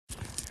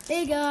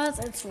Hey guys,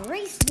 it's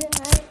race day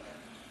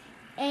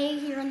A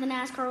here in the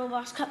Nascar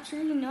Roblox Cup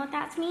Series. You know what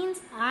that means?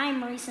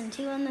 I'm racing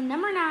too in the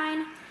number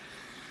 9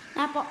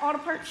 Napa Auto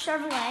Parts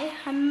Chevrolet.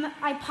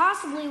 I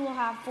possibly will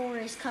have full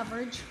race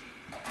coverage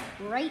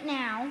right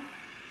now.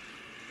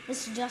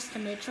 This is just to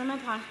make sure my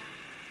pod.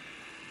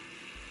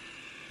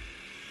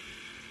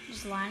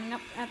 Just lining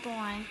up at the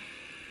line.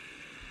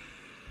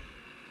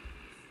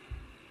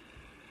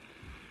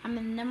 I'm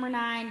in the number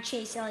 9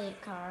 Chase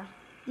Elliott car,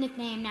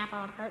 nicknamed Napa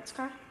Auto Parts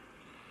car.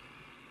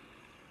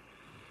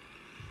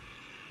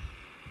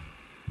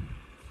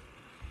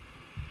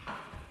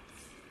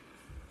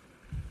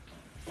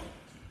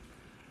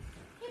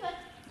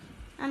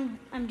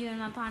 I'm doing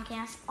my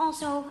podcast.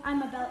 Also,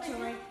 I'm about to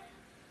race.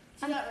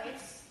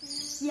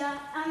 Yeah,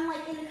 I'm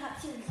like in the Cup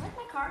Series. Like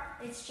my car,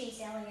 it's Chase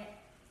Elliott.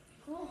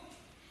 Cool.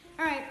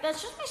 All right,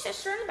 that's just my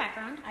sister in the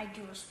background. I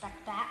do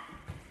respect that.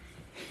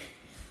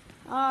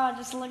 Oh,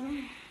 just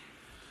looking.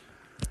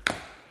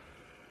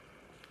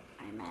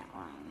 I'm at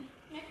wrong.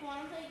 Nick,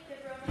 want to play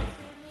Good Romance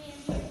with me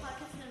and do a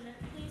podcast in a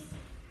minute, please?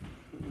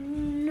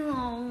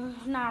 No,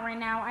 not right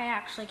now. I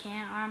actually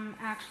can't. I'm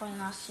actually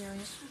not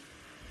serious.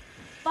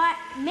 But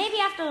maybe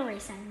after the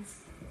race ends,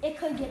 it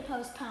could get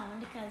postponed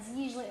because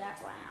usually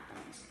that's what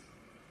happens.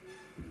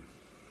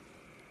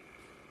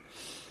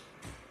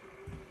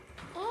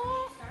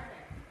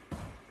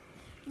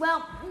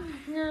 Well,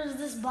 there's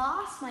this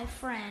boss, my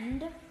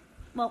friend.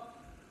 Well,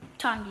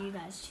 talking to you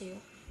guys too.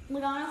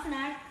 Logano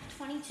Fanatic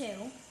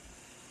 22.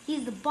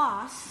 He's the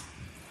boss.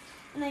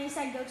 And then he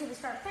said go to the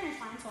start finish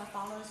line, so I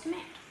follow his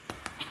command.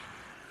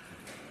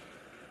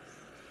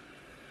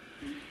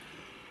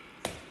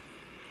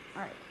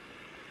 Alright.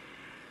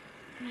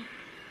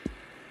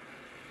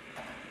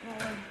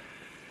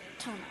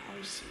 Daytona,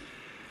 RC.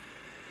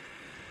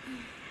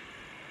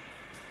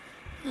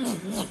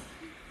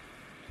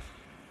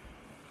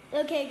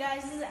 Okay,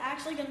 guys, this is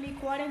actually going to be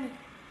quite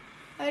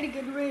a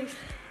good race.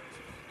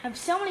 I have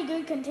so many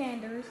good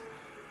contenders.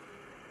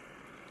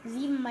 There's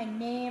even my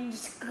name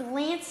just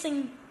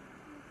glancing.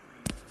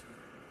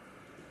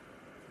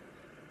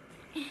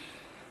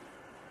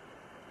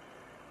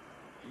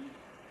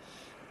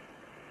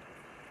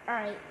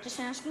 Alright, just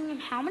asking him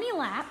how many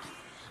laps.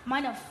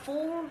 Might have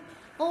full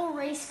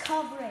race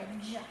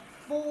coverage.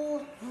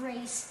 Full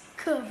race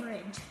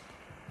coverage.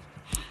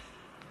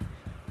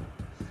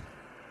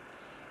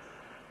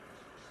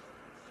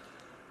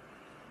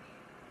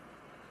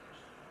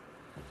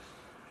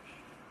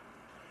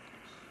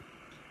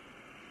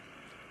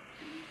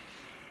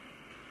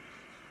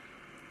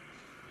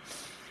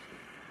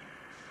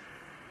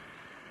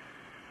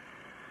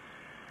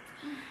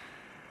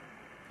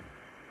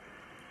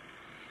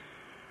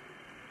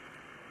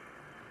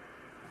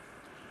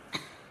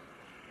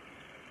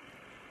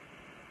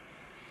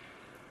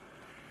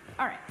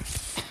 Alright,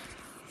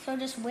 so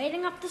just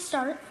waiting up to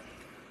start.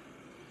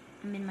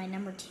 I'm in my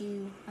number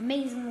 2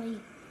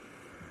 amazing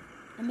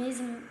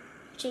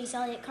Chase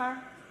Elliott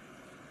car.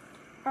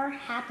 Are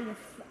happy to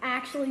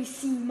actually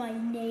see my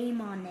name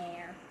on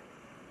there.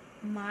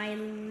 My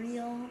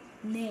real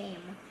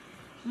name.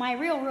 My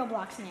real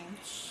Roblox name.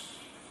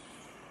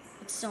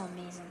 It's so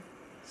amazing.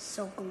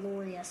 So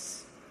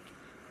glorious.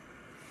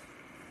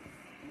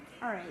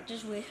 Alright,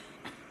 just wait.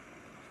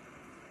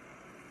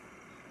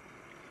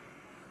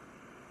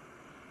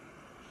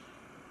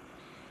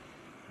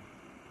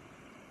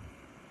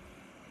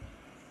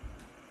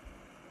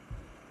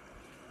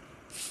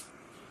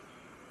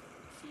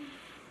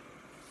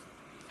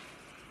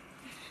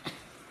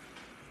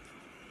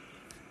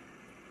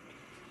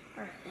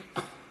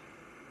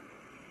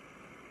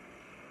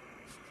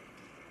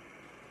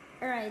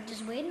 Alright,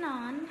 just waiting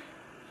on.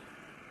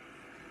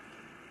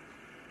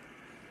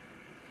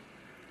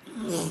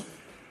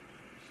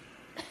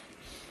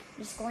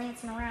 Just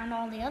glancing around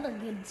all the other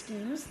good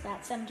schemes.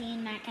 That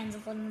 17 Matt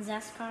Kensington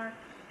Zest car,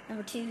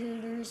 number 2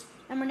 Hooters,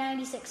 number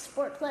 96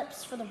 Sport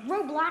Clips for the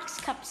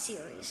Roblox Cup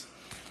Series.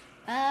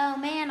 Oh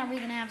man, are we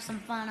gonna have some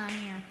fun on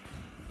here?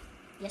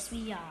 Yes,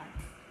 we are.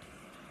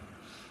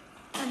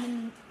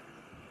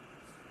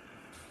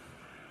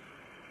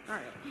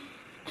 Alright.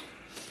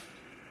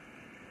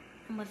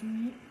 I'm with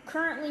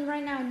currently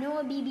right now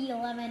Noah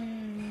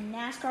BB11,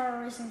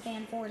 NASCAR Racing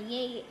Fan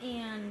 48,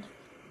 and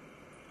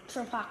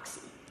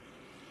Tropoxy.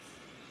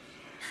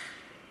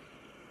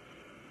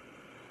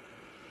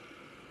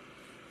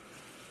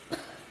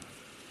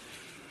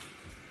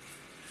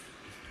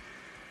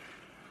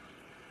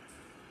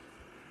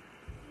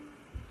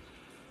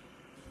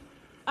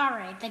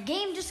 Alright, the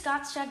game just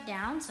got shut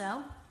down,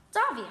 so it's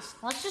obvious.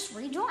 Let's just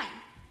rejoin.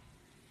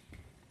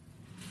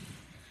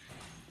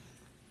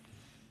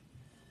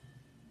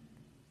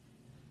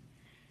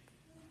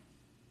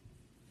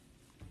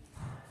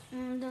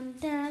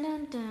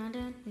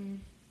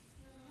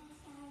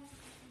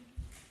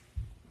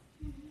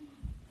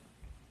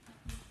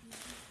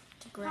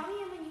 Tell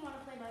me when you want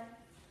to play, bud.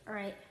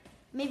 Alright,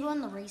 maybe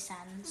when the race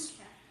ends.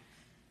 Okay.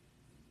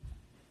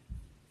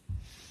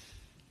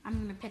 I'm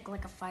gonna pick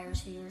like a fire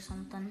suit or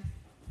something.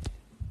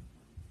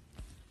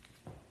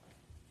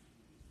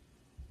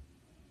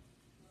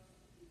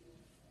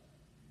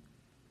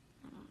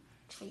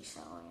 Chase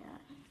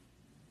Elliott.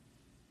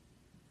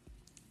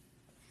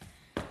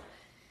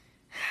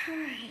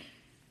 Alright.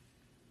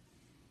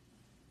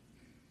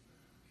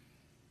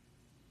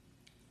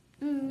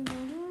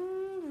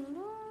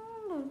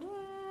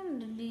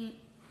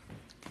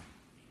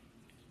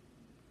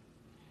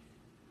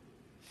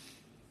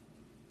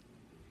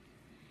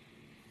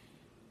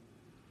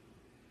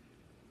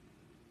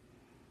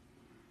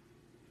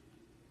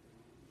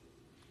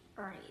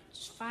 Alright,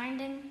 just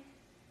finding.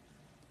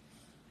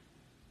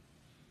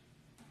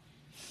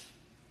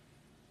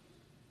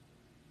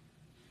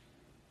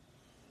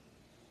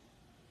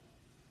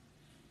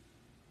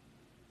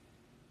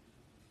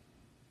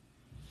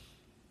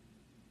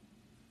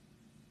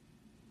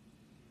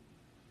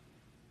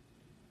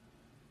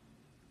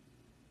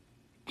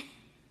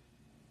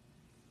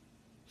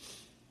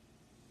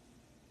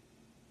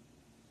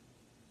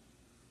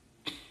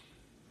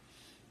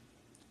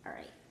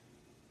 Alright,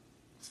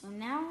 so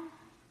now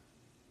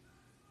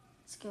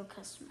let's go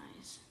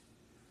customize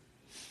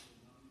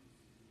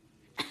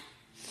my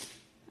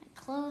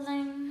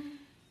clothing.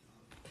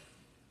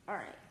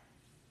 Alright,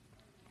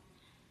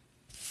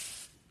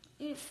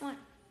 fun.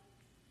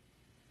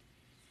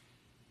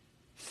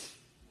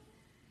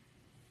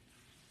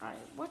 Alright,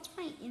 what's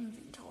my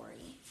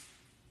inventory?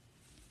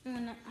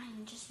 I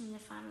just need to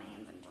find my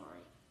inventory.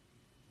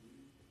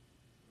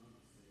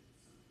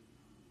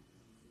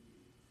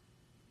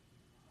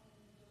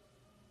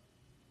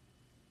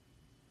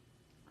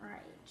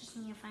 Alright, just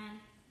need to find.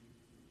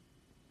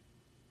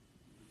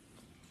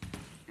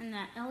 And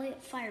that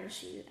Elliott fire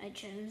suit I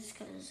chose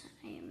because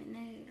I am in the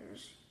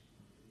Hooters.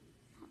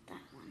 Not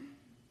that one.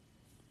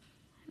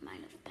 I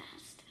might have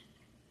passed it.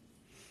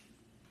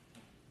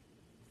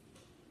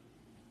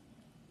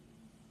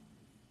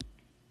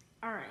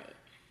 Alright,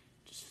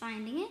 just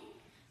finding it.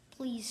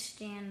 Please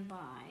stand by.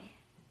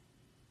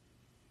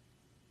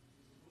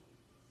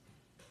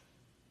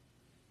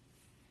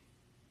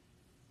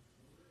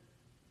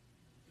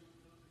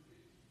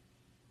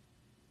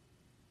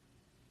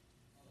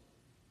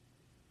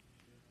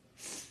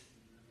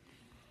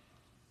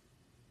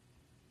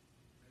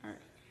 Alright.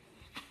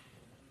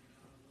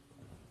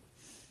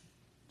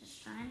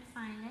 Just trying to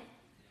find it.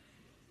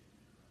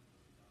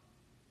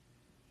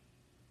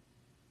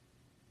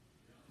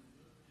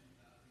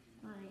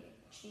 Alright,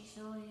 Chase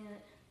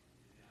Elliott,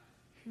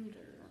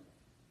 Hooter.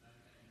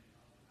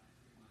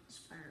 This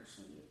fire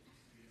suit.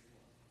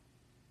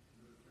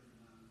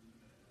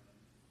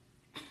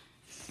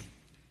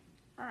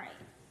 Alright,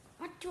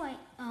 what do I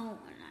own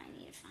I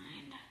need to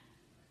find?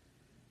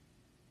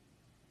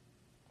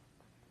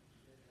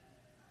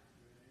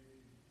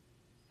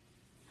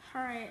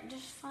 Alright,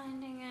 just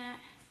finding it.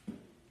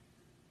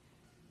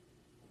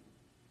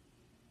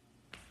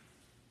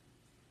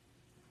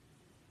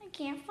 I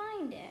can't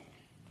find it.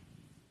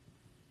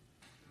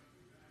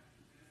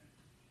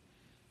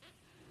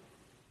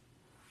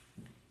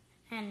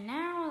 And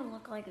now I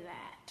look like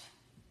that.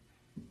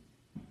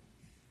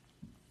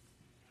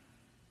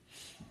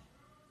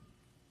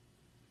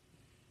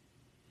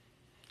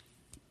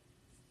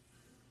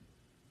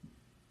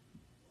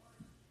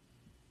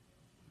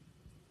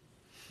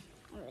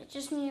 I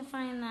just need to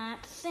find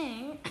that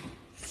thing.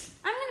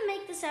 I'm gonna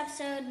make this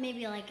episode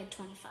maybe like a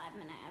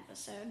 25-minute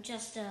episode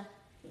just to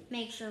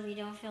make sure we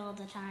don't fill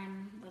the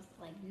time with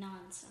like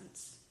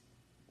nonsense.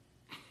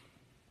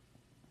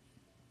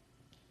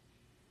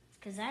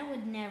 Because I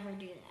would never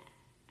do that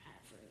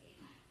for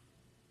you.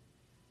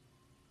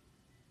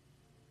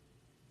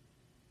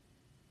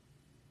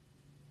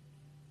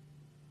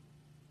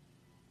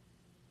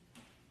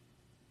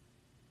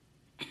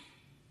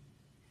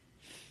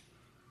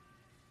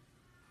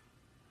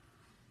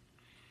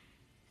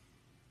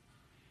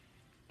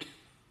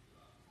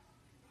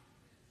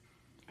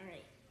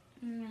 Alright.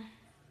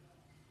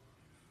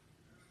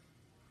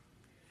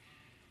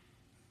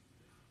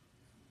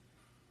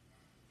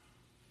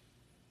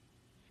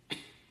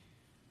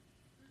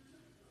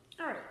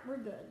 Alright, we're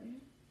good.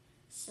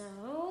 So,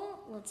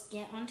 let's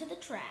get onto the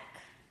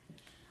track.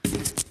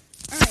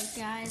 Alright,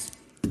 guys,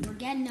 we're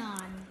getting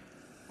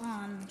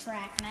on the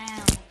track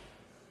now.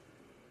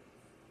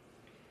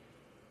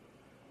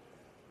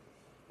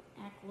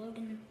 Ack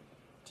Logan,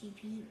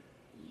 TP.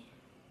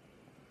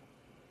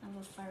 I have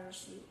a fire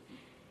suit.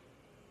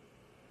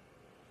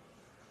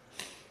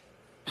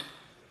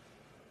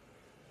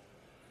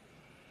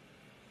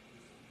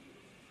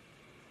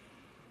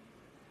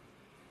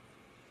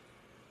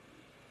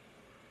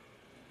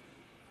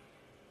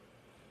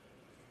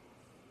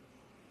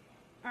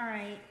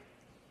 Alright,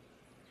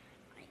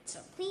 so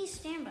please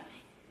stand by.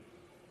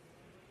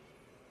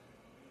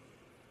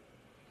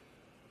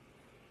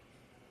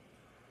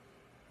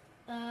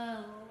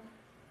 Oh.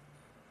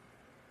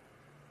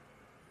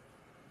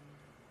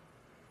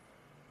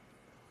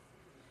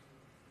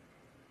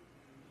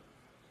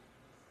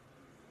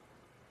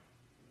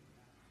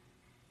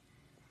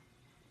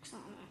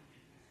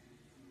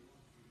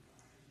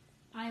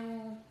 I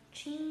will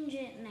change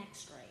it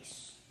next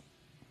race.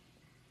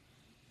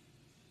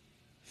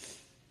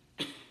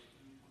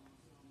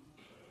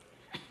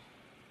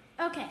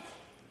 Okay,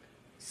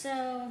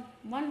 So,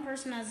 one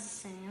person has the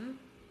same.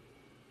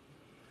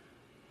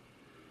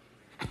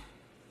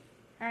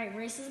 Alright,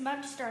 race is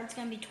about to start. It's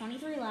going to be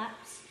 23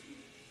 laps.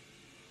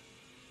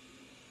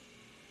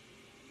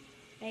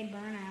 They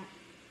burn out.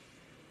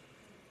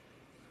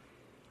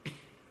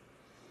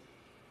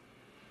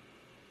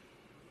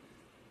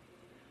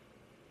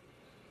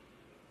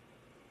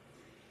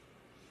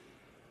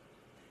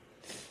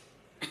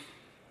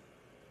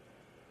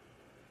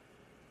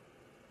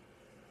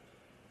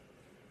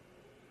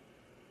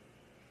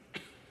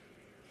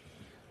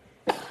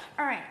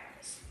 Alright,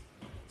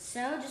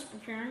 so just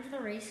preparing for the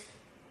race.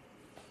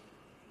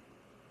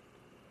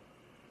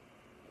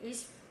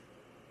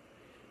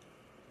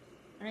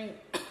 Alright,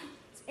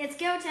 it's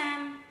go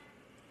time.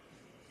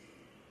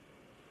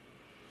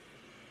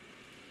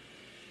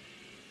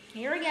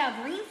 Here we go,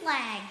 green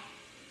flag.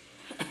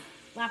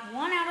 Lap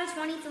 1 out of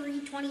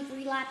 23,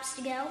 23 laps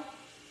to go.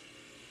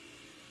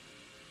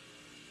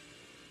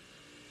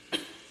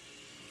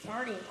 It's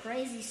already a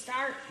crazy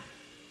start.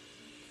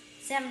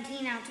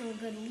 17 out to a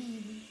good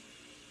lead.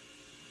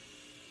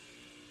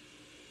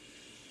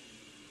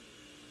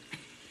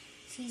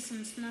 See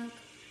some smoke.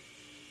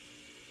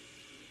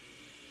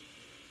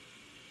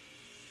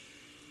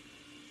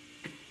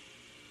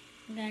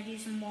 I'm gonna do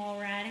some wall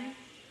riding.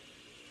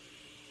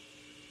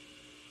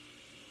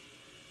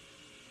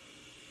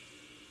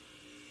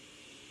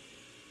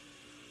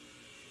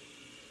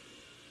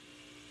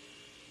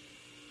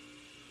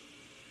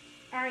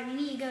 Alright, we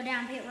need to go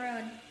down pit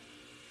road.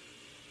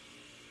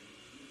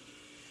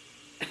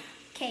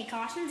 Okay,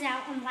 caution's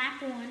out on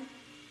lap 1.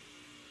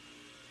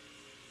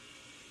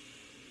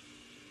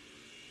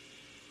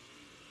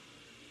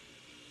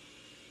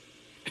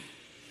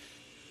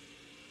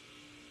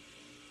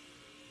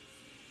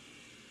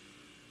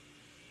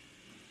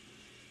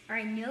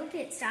 Alright, no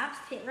pit stops.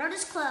 Pit road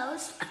is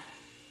closed.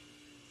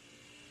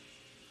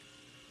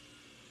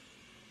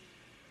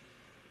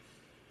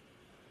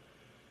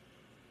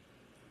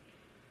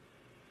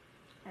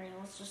 Alright,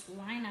 let's just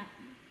line up.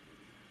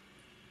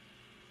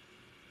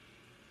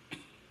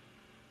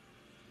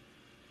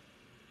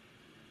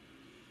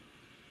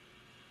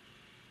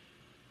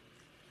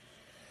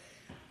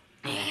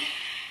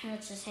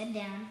 Let's just head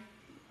down.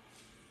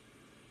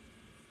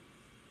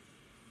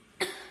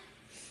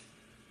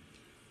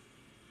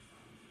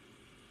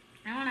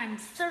 I'm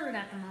third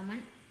at the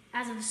moment,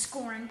 as of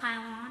scoring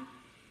pylon.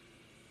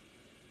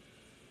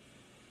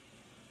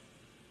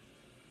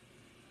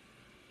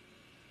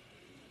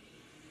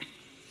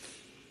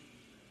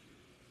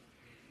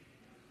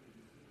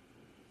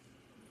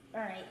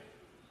 Alright.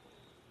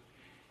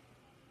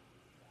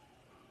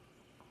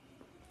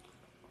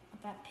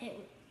 Up that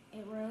pit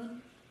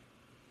road.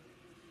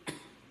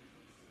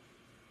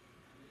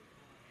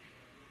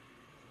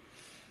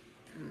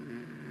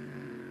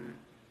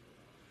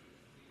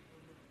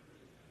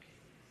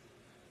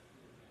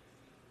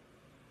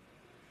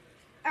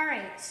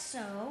 Alright,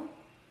 so...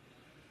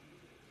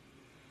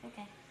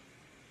 Okay.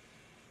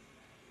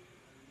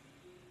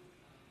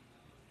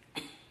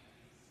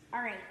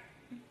 Alright.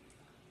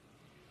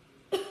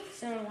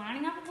 So we're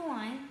lining up at the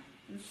line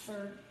in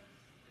third.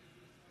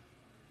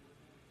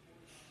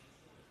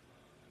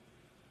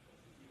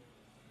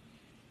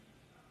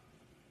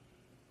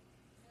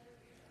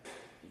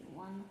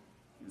 One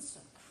and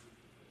six.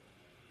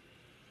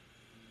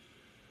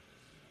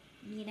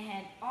 Need to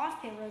head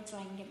off pit road so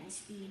I can get my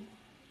speed.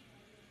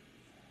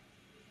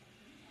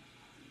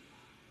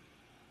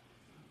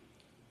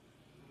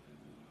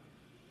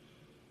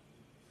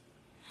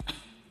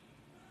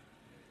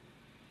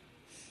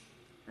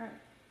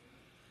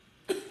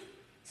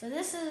 So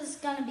this is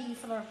going to be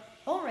for the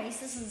whole race.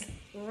 This is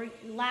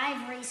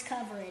live race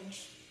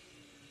coverage.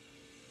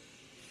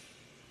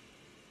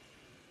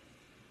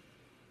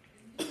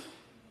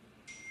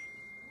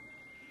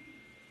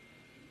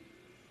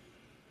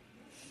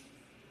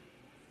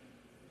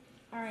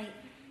 All right.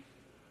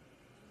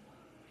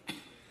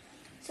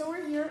 So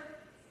we're here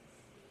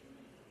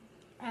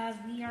as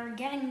we are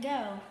getting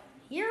go.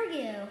 Here we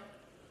go.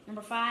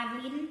 Number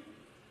 5 leading.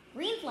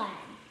 Green flag.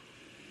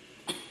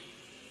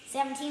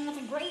 17 with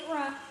a great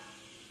run.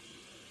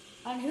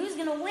 And who's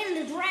going to win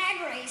the drag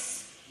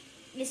race?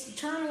 It's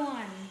turn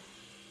 1.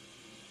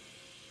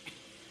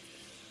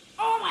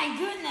 Oh my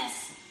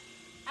goodness!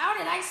 How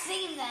did I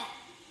save that?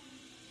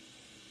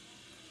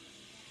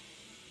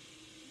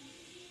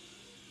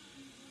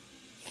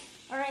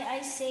 Alright,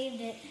 I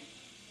saved it.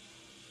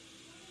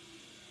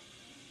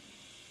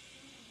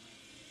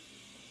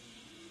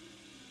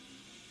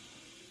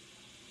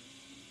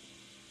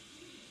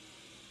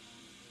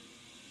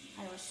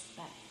 I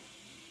respect.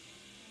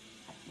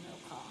 No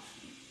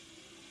caution.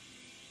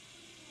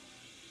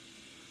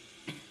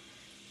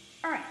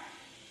 Alright.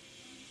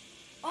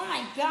 Oh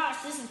my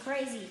gosh, this is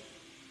crazy.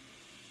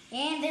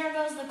 And there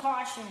goes the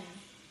caution.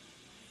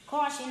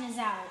 Caution is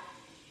out.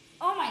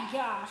 Oh my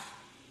gosh.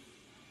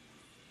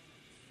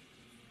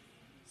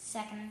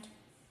 Second.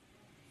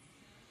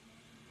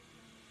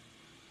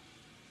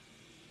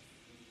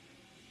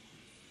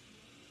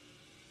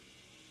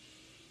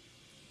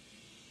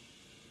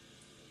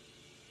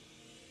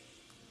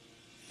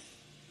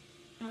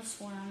 I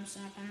swear I'm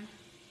second.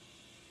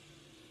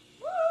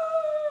 Woo!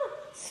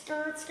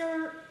 Skirt,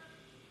 skirt.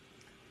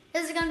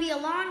 This is going to be a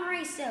long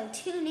race, so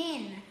tune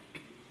in.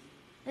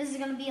 This is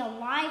going to be a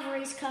live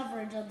race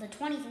coverage of the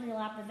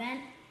 23-lap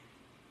event.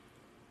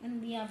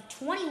 And we have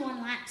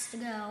 21 laps to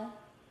go.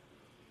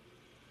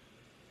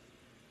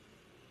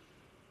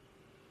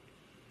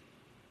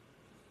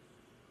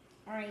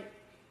 All right.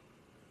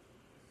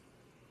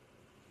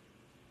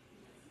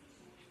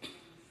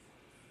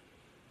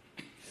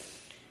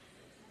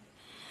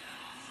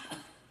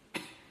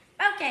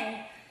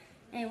 Okay.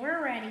 Hey,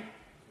 we're ready.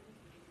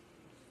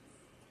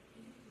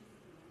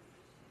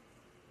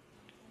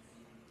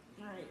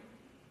 All right.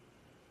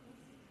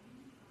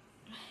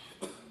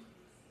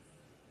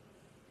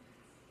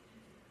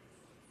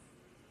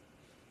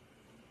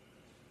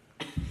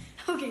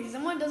 Okay,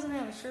 someone doesn't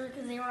have a shirt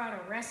because they were at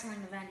a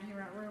wrestling event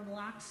here at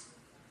Roblox.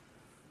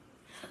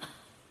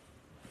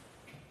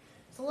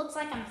 So it looks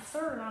like I'm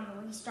third on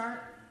the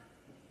restart.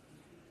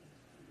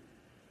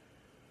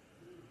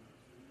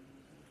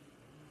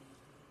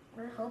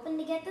 We're hoping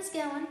to get this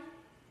going.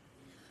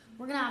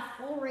 We're going to have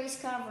full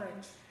race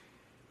coverage.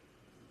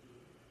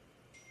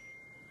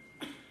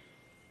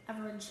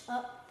 Average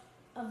up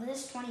of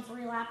this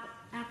 23-lap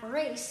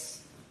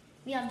race.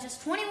 We have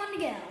just 21 to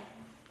go.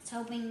 It's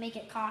hoping to make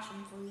it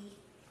caution-free.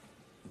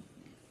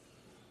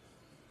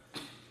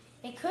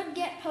 It could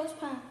get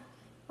postponed,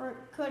 or it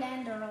could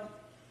end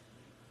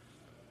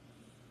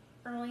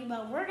early,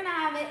 but we're gonna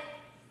have it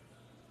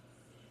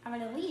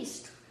at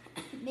least,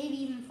 maybe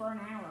even for an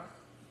hour.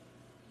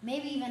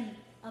 Maybe even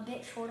a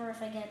bit shorter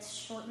if it gets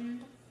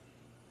shortened.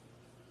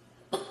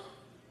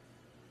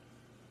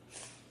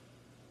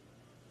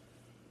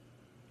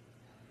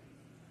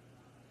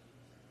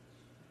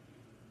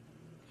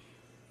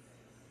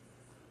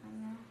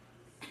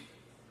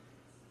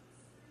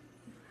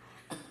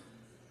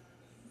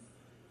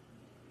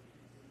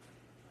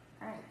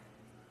 Alright,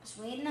 just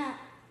waiting up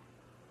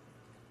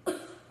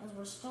as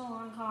we're still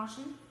on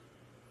caution.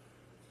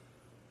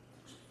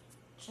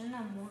 Shouldn't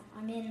have more.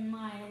 I'm in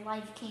my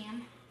live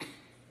cam.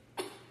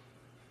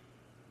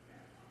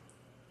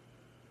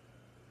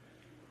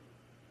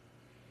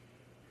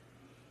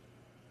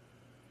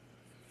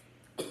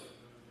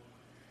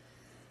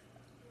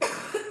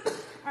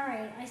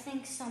 Alright, I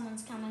think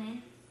someone's coming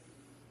in.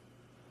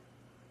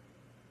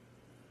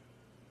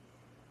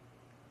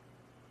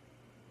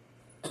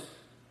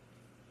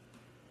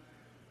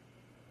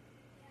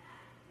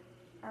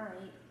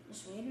 Alright,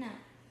 just waiting up.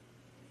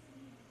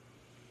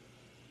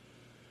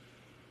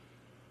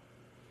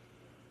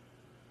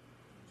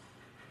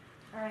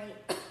 Alright,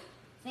 I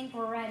think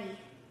we're ready.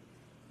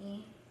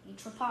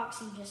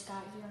 Trapoxy just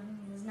got here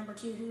in his number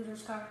 2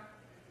 Hooters car.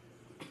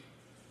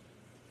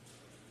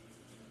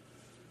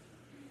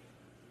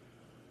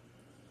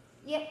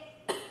 Yep,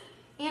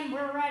 and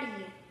we're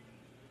ready.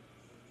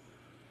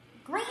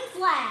 Green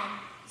flag,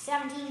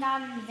 17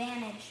 got an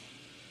advantage.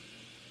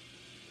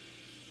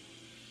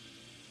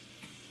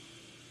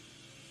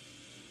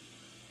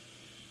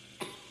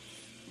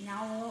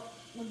 Now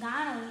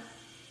Logano,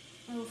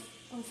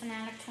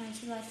 Fanatic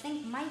 22, I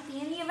think might be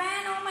in the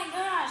event. Oh my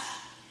gosh,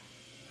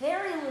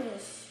 very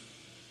loose.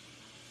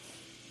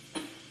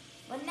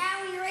 But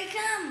now here I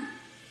come.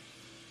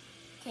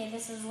 Okay,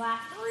 this is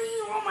lap 3.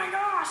 Oh my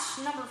gosh,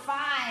 number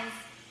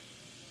 5.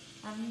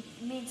 I've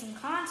made some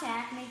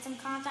contact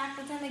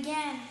with him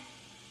again.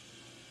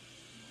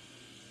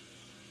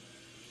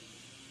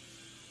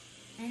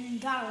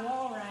 And got a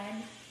wall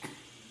ride.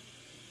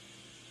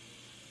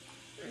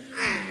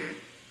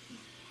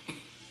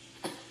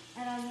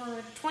 And as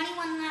we're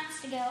 21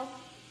 laps to go,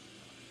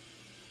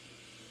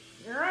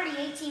 you're already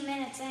 18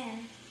 minutes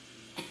in.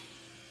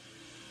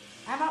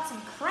 How about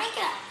some crank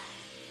it up?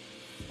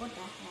 What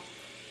the heck?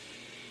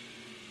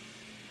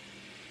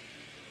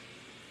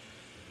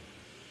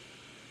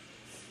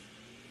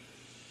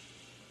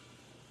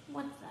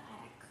 What the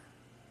heck?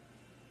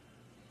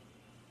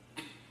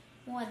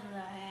 What the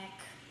heck?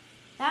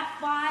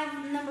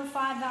 That number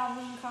 5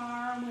 Valvoline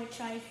car, which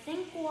I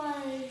think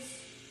was...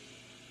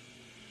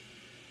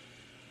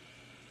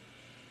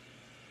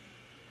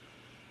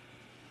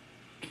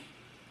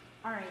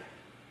 Alright.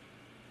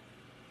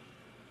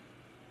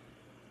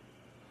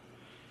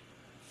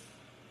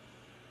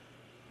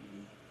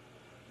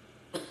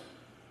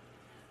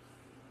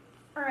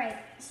 Alright,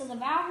 so the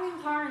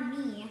Valvoline car and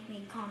me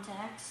made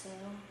contact, so...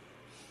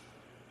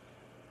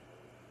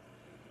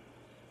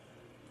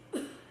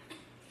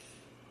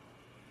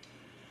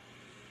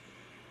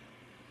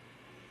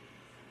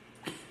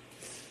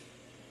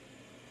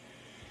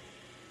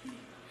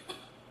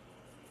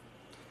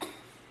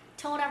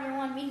 Told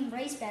everyone we can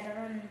race better,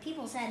 and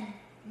people said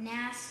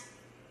Nas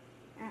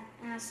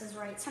is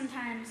right.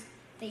 Sometimes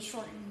they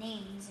shorten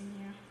names in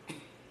here.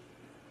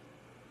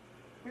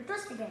 We're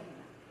just a game.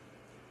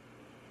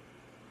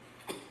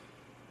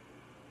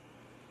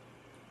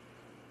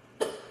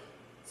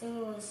 So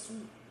it was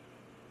sweet.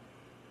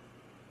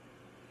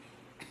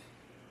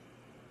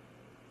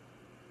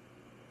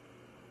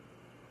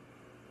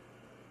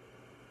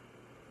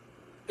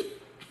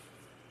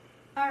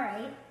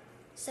 Alright,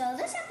 So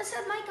this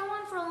episode might go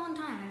on for a long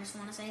time. I just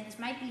want to say this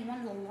might be one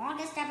of the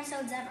longest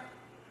episodes ever.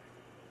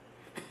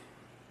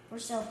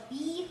 So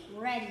be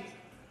ready.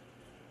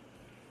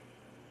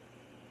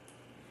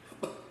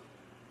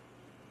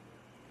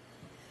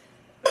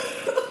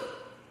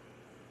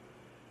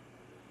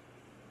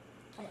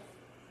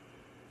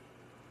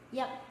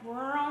 Yep,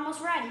 we're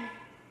almost ready.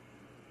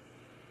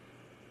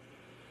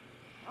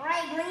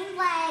 Alright, green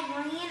flag,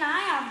 green. I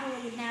have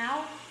the lead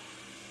now.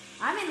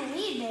 I'm in the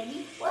lead,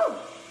 baby. Woo!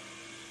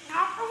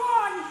 After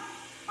one!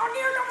 Oh,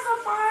 here comes the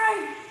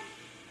five!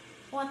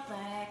 What the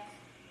heck?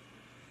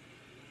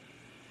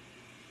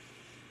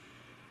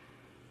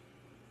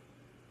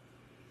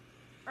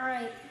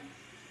 Alright.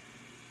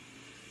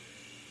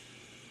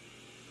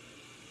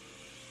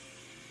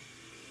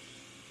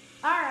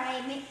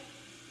 Alright,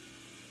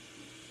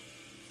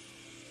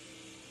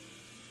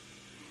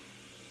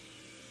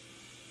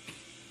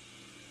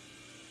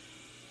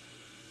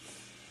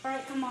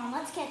 Alright, come on,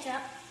 let's catch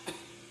up.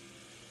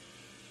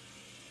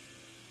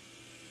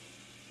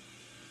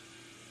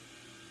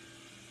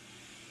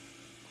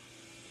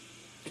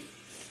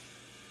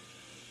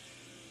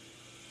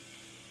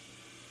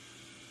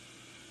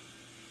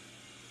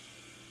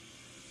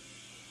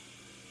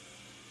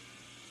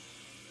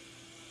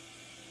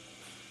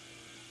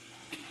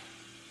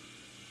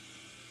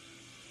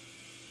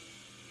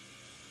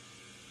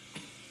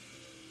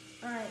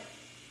 Alright.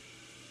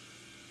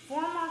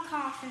 4 more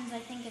cautions, I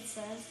think it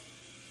says.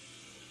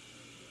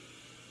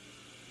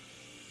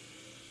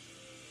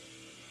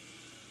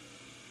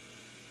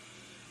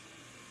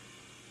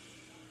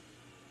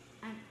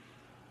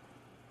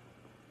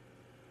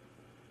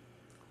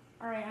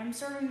 Alright, I'm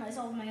serving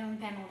myself my own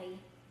penalty.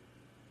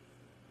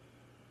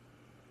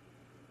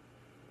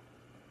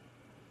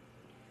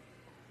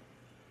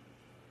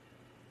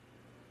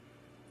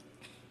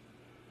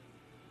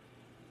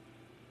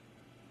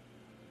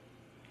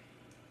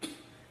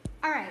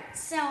 Alright,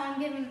 so I'm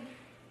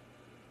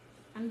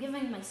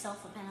giving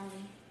myself a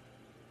penalty.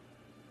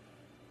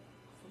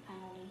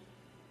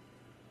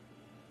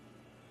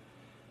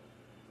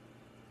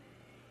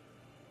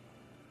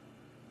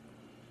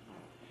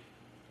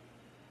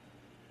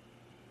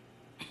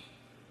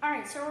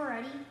 Alright, so we're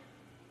ready.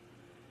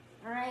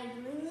 Alright,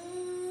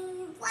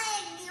 green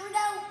flag, here we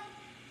go.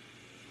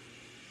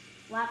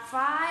 Lap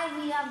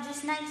 5, we have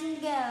just 19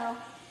 to go.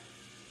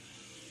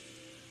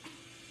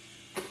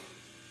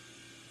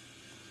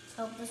 Let's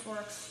hope this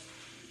works.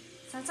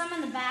 Since I'm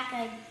in the back,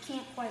 I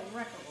can't quite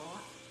wreck a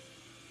lot.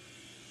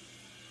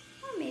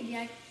 Or maybe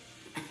I...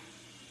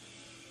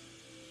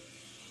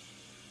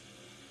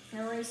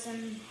 They're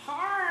racing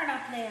hard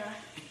up there.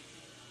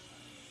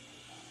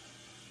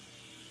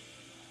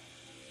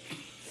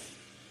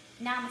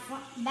 Now the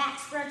front, back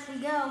stretch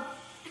we go.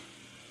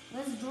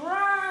 Let's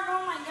drive,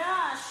 oh my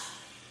gosh.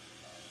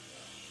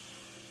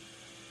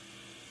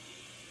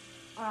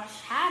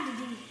 Gosh, had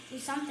to do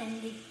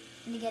something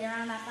to get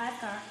around that 5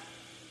 car.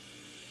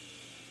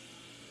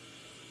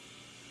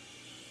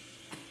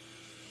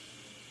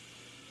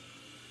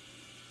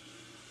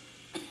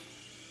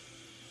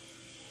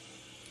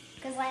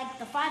 Because like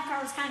the 5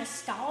 car was kind of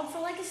stalled for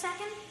like a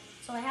second,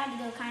 so I had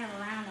to go kind of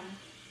around him.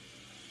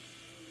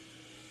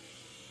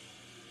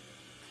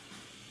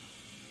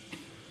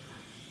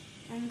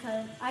 And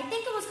I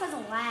think it was because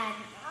of lag.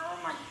 Oh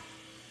my.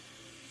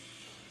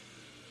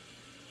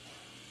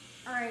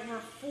 Alright, we're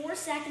 4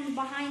 seconds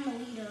behind the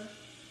leader.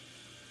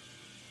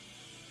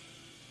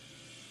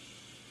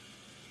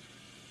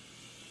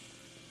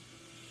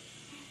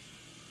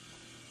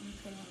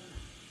 Okay.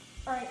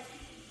 Alright.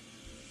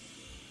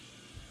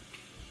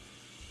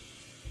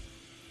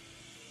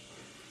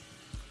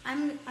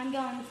 I'm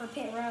going for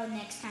pit road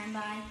next time,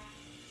 bye.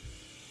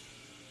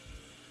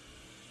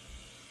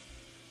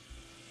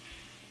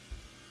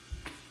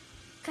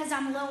 Because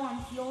I'm low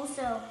on fuel,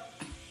 so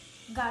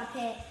gotta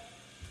pit.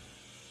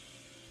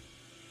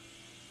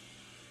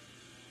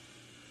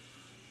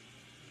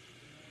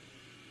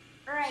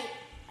 Alright,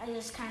 I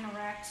just kind of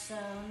wrecked, so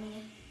let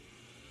me...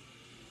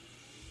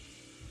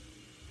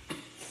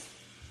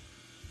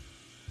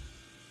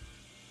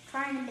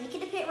 Trying to make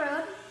it to pit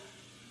road.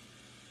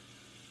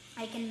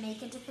 I can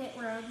make it to pit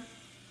road.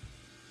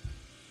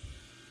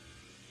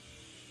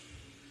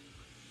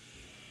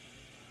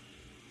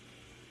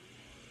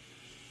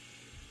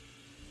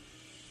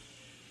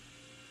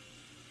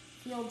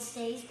 Field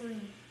stays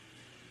green.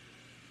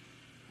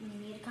 We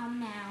need to come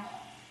now.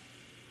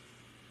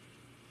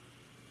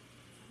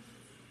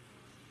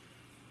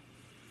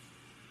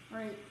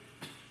 Right.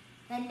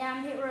 Then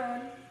down pit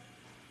road.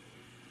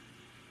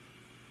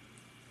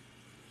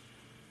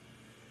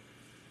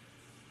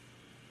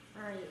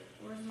 Alright,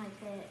 where's my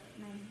pit?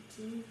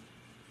 92,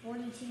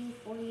 42,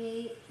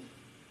 48.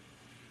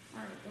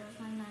 Alright, there's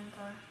my 9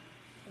 car.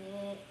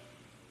 Pit.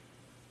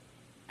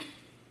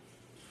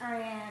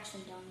 Alright, I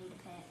actually don't need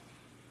a pit.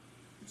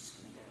 I'm just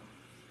gonna go.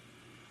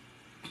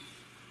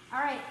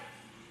 Alright.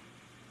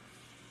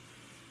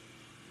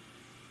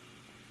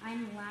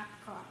 I'm lap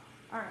car.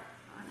 Alright,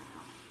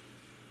 now.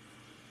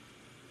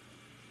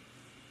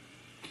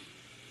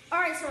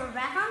 Alright, so we're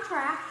back on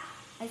track.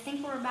 I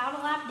think we're about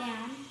a lap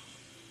down.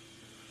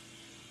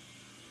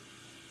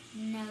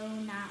 No,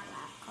 not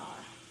lap car.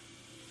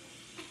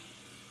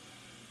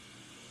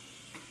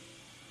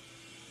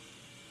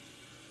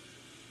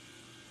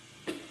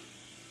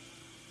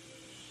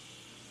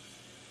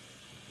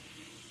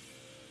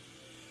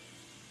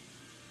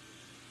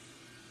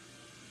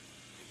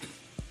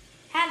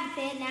 Had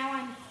the pit, now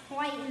I'm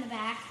quite in the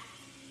back.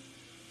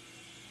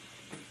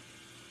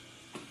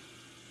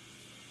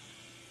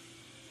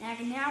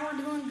 Now we're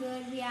doing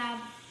good. We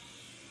have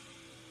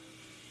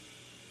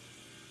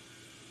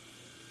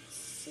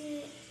 6.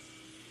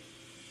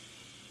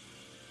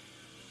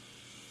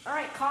 All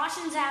right,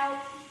 caution's out.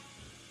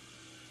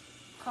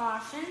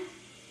 Caution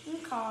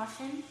and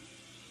caution.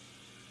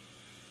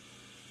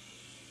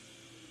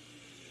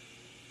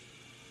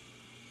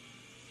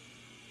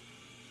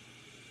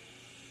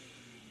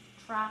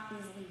 Trop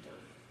is leader.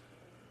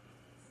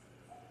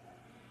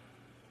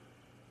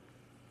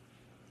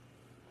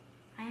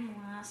 I'm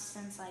last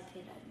since I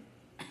pitted.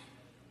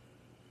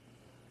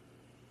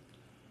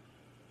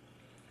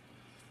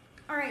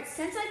 All right,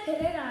 since I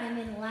pitted, I'm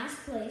in last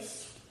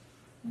place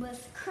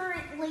with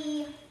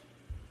currently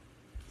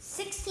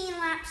 16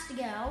 laps to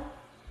go.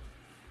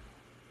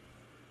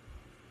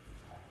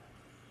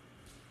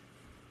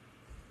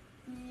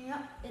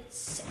 Yep, it's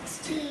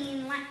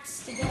 16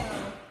 laps to go.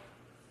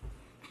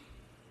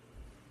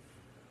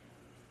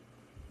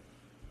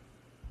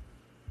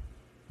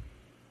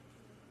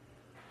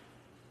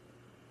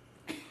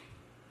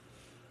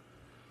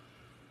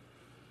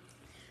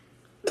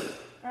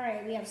 All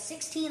right, we have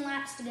 16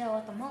 laps to go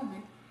at the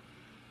moment.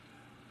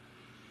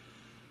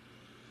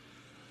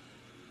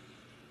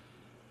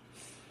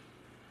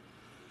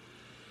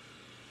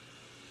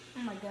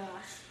 Oh my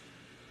gosh.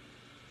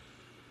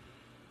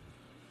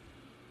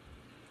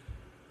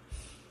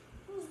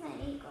 Who's that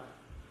 8 car?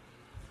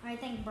 I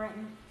think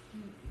Brenton.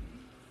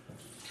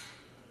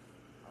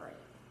 All right.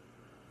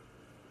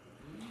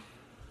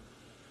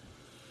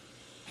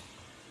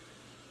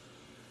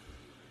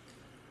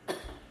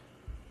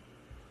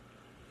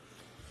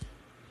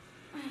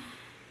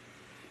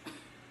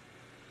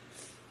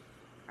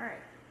 All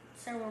right,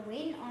 so we're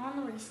waiting on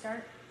the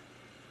restart.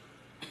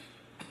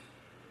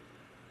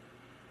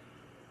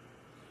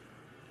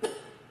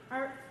 All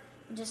right,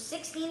 just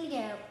 16 to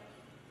go.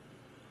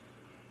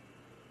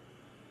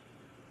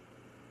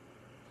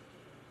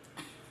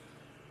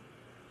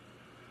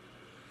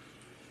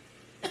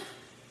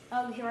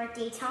 Oh, here at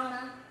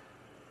Daytona.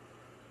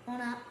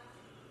 Hold up.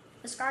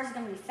 This car's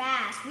gonna be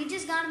fast. We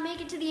just gotta make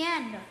it to the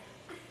end.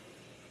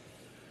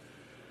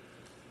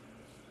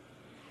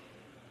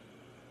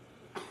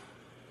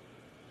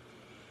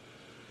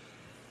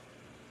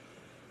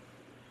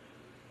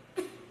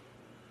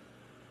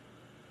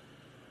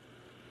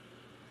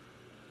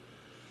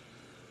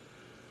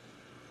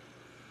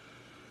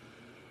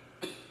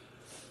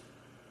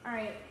 All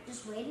right,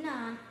 just waiting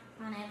on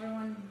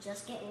everyone to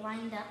just get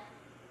lined up.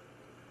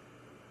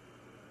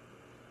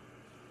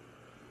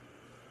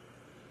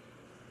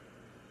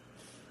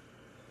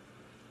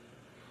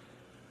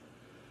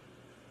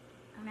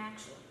 I'm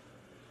actually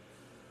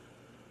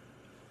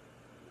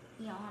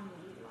on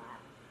lead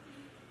lap.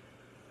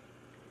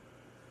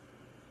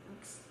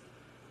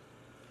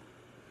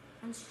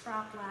 And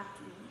drop lap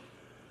to me.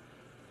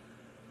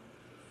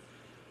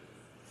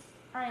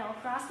 All right, I'll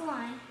cross the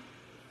line.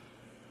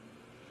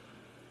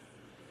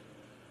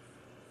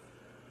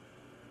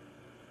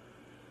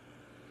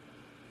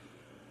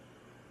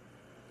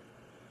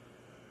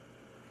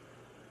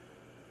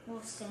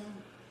 We'll stay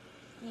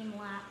in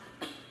lap.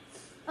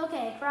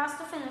 Okay, across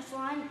the finish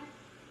line.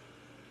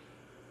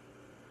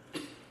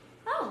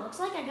 Oh, looks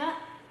like I got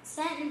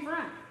sent in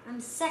front.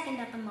 I'm second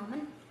at the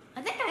moment.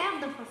 I think I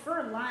have the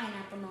preferred line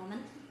at the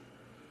moment.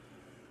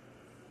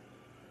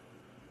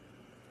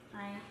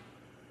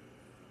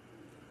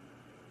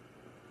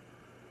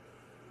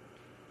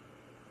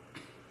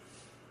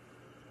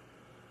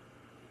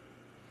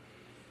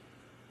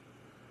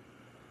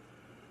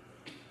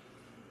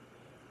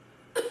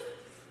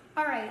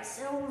 Alright,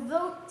 so we're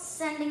both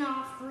sending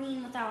off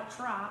green without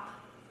trop.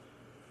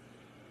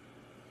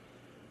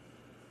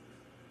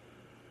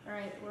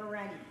 Alright, we're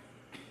ready.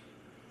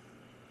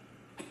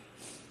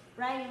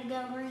 Ready to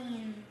go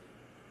green.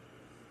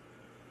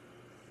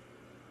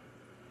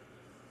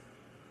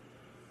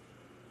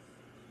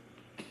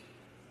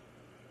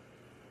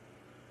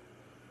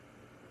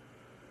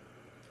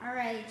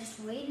 Alright, just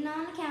waiting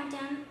on the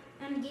countdown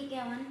and get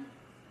going.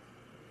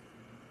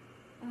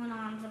 Going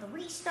on for the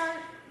restart.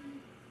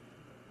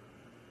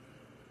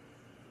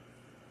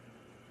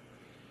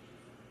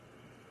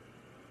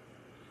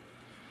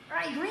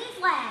 Alright, green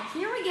flag.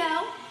 Here we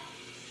go.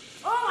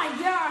 Oh my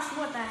gosh,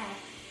 what the heck?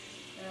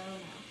 Oh no.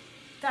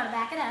 Gotta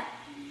back it up.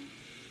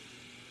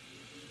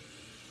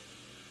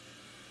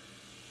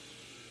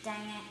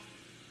 Dang it.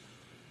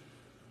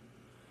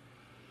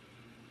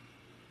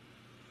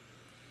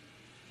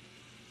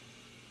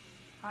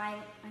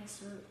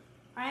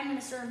 I'm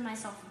gonna serve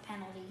myself a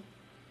penalty.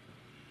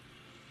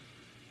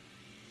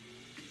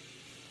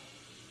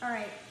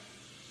 Alright.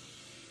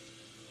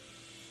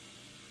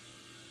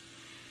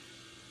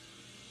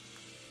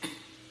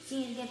 So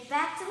you need to get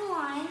back to the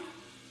line.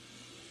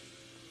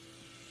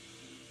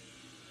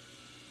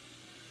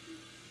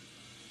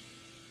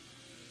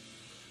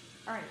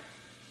 All right.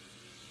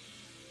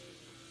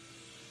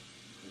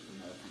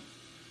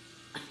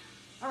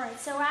 All right,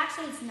 so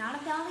actually it's not a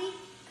penalty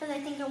because I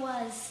think it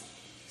was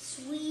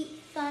Sweet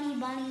Funny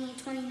Bunny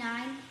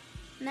 29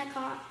 and that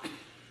caught.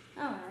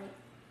 All right.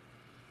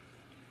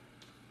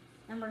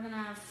 And we're gonna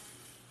have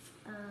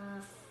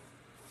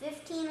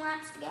 15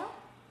 laps to go.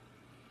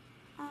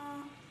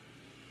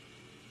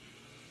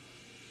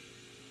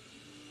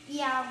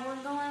 Yeah,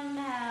 we're going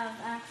to have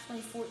actually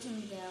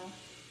 14 to go.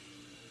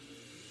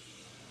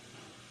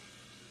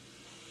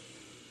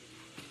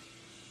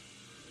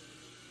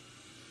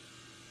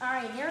 All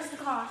right, there's the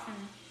caution.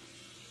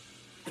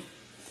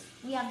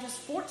 We have just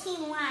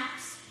 14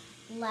 laps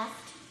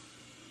left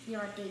here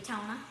at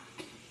Daytona.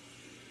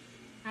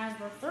 As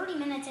we're 30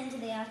 minutes into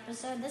the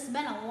episode, this has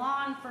been a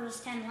long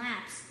first 10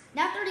 laps.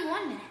 Now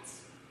 31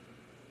 minutes.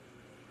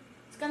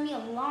 It's going to be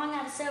a long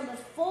episode with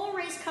full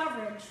race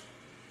coverage.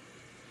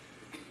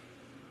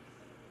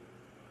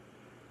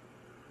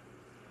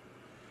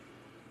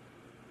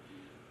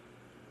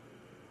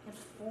 With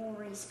full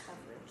race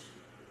coverage.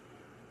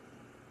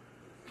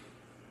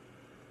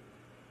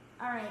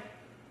 All right.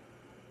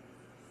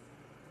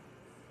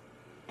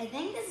 I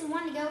think this is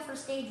one to go for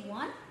stage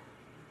 1.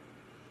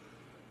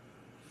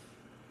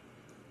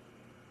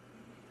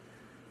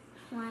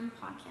 I'm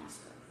a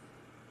podcaster.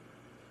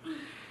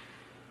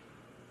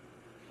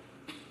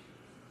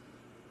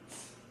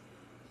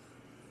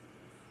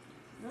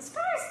 This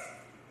car's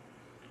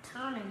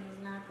turning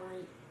is not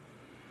great.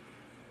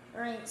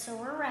 All right, so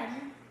we're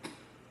ready.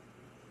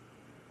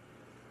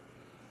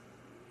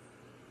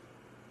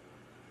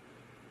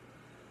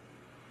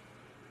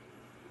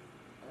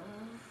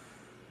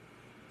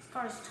 This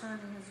car's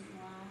turning as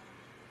well.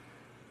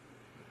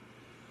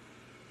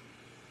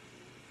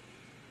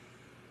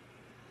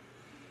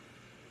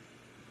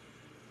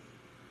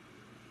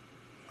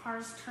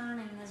 Car's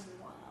turning as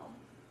well.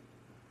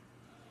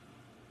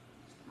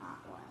 It's not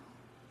well.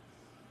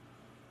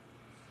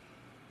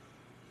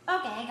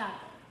 Okay, I got it.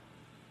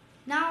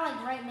 Not like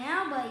right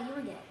now, but here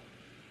we go.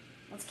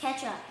 Let's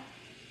catch up.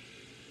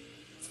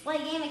 Let's play a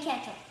game of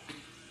catch up.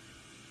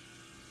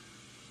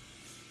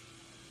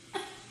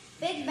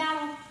 Big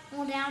battle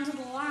going down to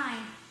the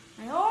line.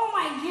 And oh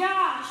my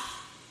gosh!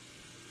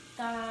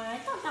 I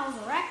thought that was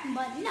a wreck,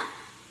 but no.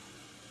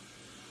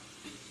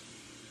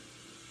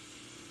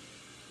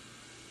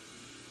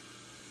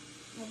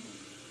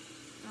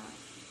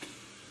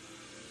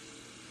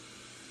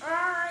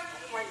 Alright,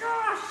 oh my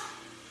gosh!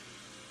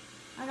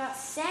 I got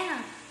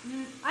center.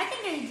 I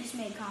think I just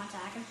made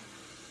contact.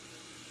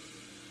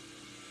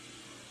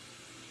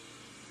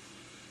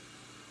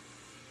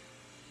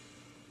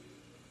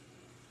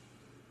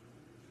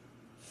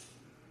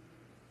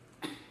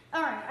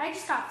 Alright, I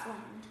just got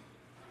flamed.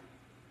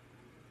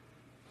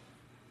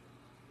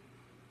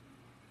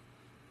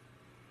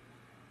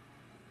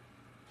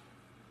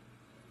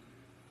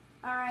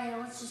 Alright,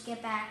 let's just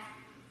get back.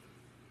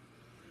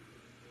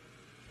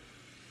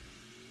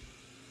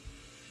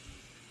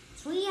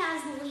 Sweetie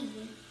has the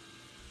lead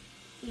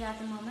here at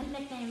the moment,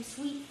 nicknamed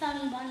Sweet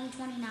Funny Bunny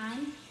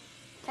 29.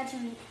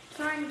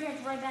 Trying to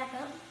catch right back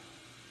up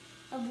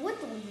with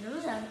the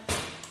leaders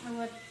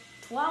with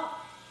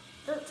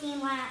 13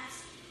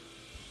 laps.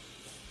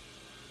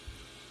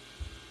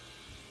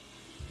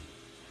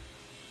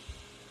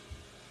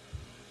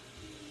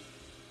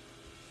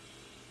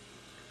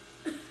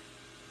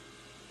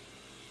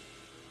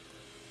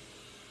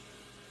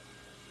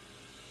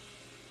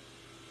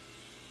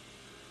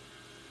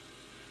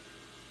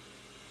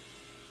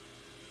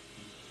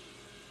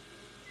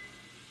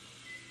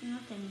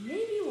 Nothing,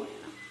 maybe one.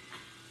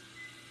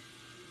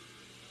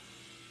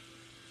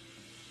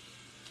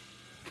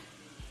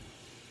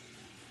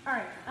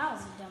 Alright, that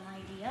was a dumb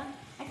idea.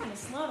 I kind of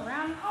slowed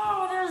around.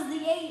 Oh, there's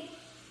the 8.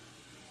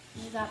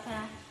 You got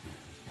that.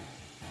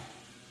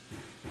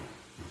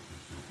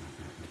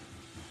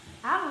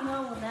 I don't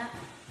know what that.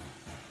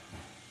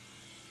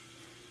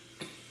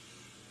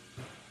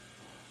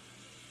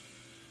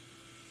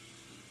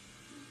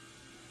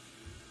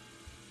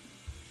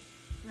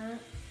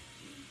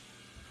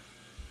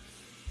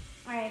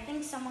 Alright, I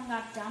think someone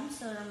got dumped,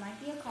 so there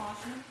might be a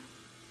caution.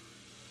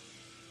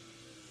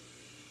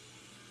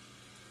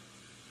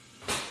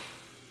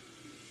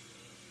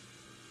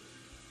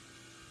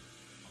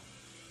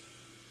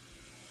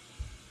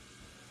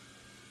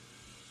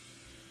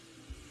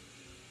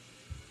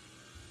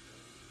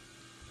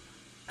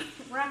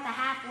 We're at the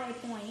halfway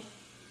point.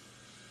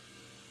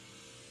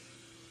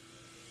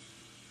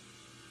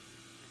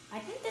 I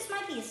think this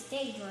might be a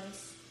stage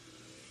race.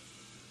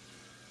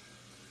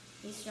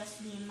 At least just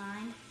to be in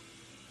mind.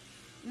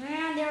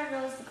 And there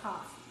goes the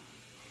coffee.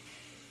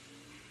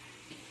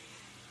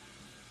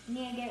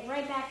 Need to get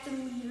right back to the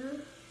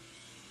leader.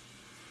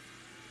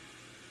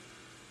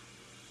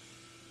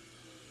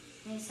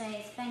 They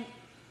say, thank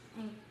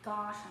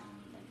gosh I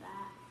needed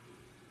that.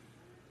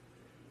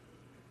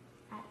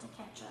 Had to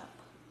catch up.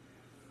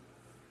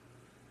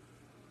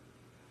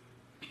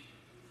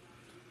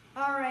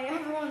 Alright,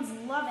 everyone's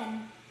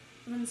loving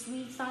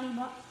sweet Sunny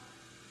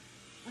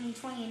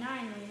 29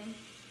 rating.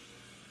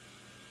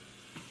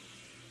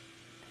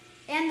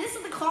 And this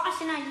is the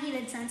caution I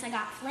needed since I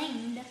got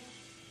flamed.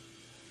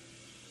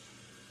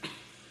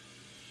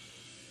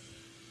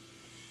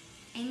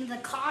 And the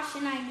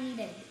caution I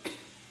needed.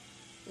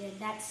 Yeah,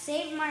 that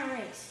saved my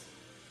race.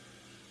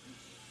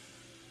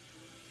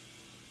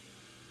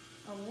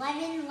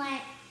 11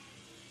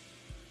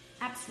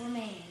 laps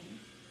remain.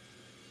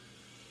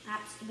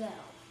 Laps to go.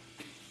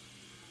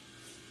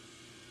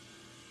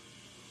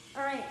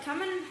 Alright,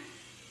 coming.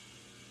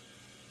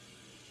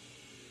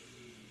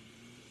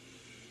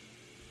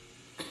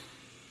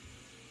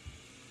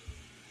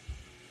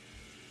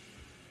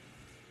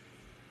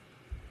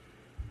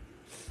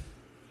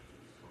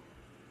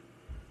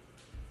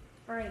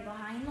 Alright,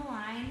 behind the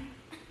line.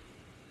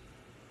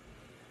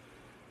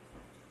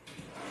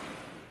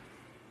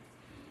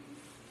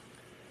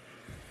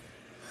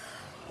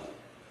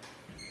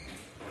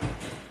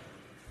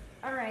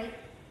 Alright.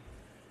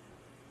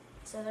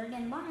 So they're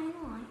getting behind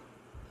the line.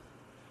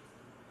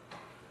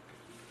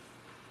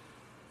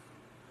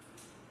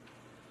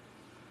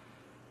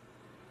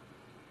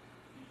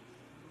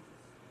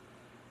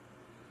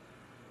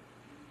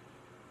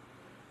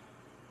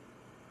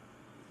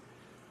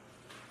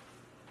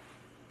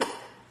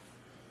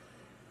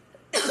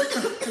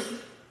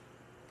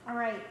 All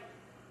right.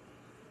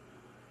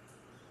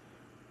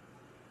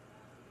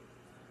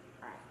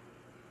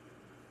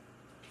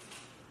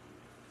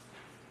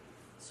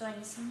 So I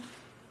see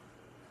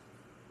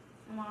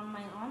I'm on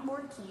my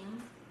onboard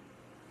cam.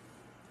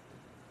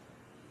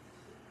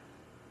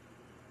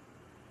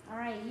 All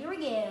right, here we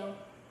go.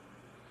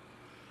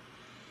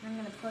 I'm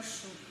gonna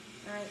push.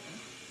 All right.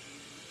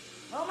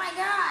 Oh my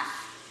gosh!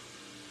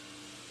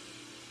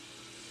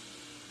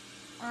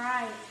 All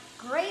right,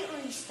 great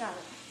restart.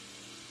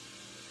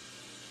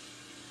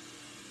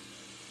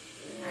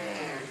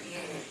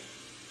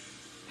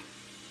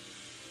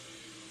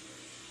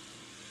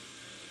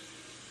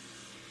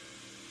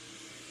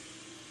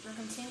 We're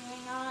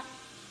continuing on.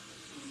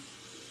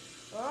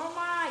 Oh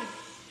my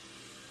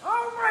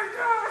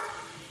gosh!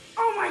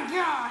 Oh my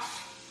gosh!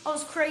 That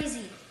was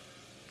crazy.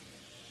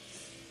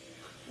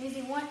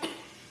 Easy one,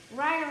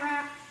 right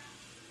around.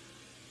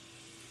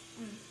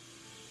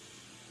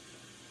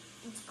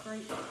 It's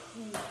great.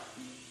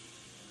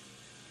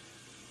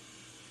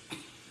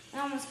 I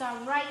almost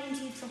got right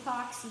into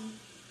Trapoxy.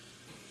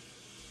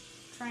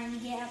 Trying to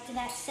get up to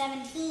that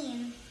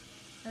 17.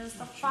 There's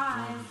the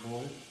 5.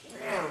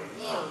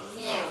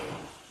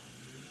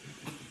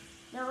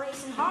 They're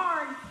racing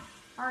hard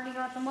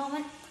here at the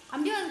moment.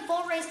 I'm doing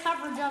full race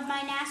coverage of the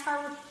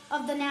NASCAR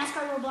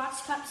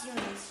Roblox Cup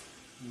Series.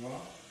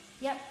 What?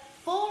 Yep,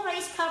 full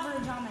race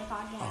coverage on my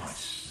podcast. Oh, I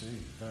see.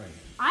 Very.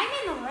 I'm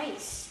in the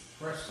race.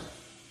 Impressive.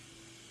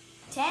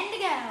 10 to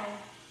go.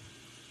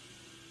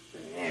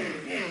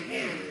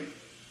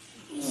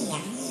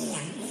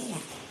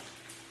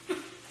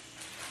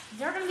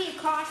 There's going to be a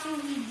caution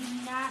we do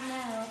not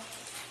know.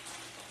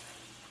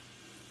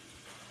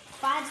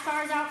 5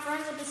 cars out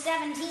front with the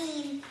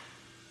 17.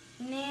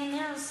 Man,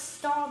 there's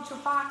stalled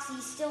Trapoxy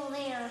still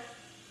there.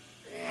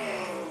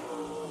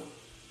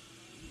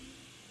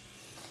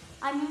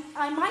 I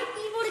might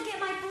be able to get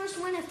my first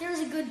win if there's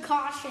a good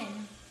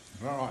caution.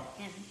 All right.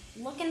 And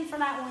looking for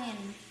that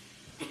win.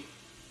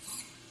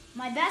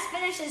 My best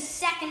finish is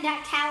second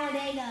at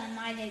Talladega in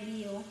my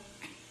debut.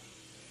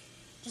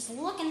 Just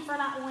looking for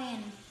that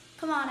win.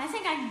 Come on, I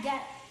think I can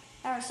get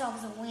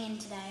ourselves a win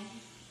today.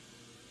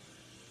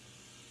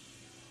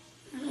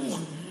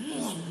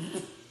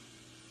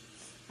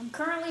 I'm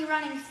currently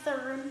running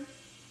third.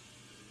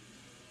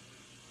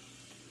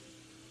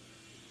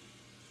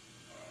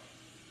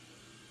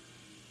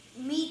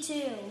 Me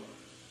too.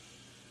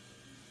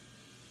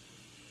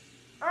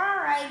 All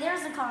right,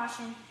 there's a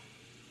caution.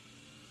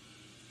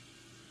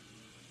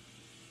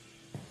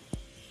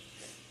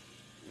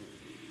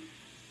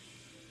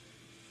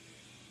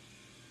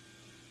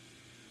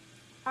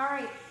 All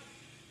right.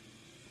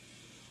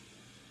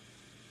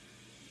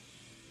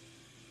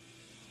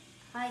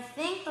 I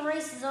think the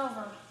race is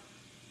over.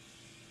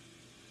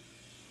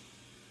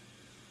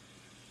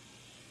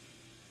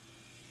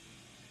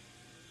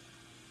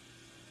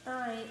 All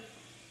right.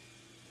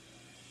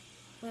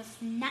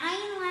 With 9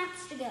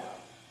 laps to go.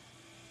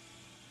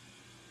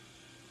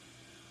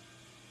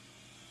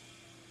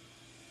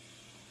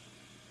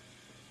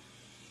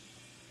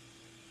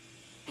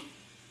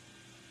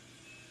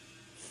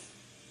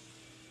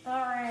 All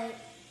right.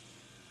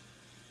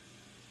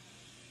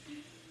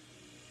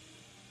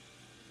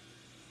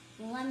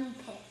 Let me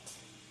pit.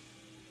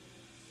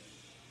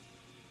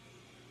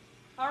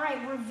 All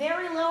right, we're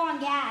very low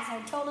on gas.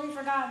 I totally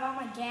forgot about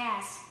my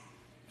gas.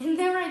 And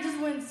then I just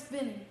went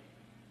spinning.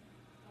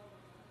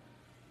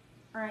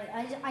 All right,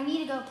 I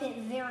need to go pit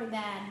very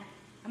bad.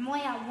 I'm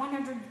only at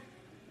 100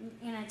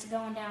 units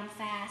going down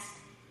fast.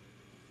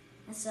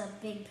 That's a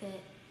big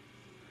pit.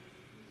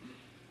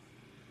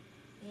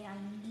 Yeah, I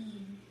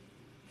need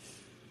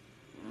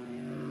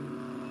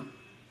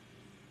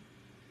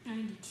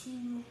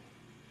 92.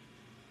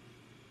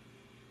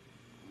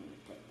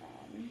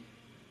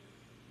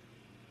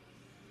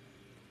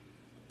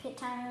 Pit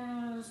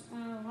timers,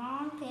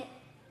 wrong pit.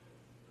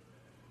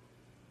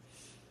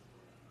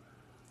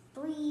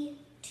 3,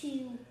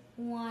 2,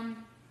 1.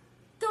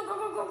 Go, go,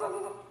 go, go, go, go,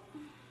 go.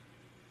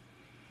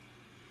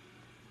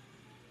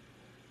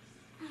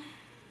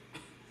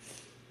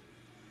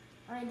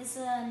 All right, this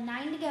is a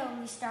 9 to go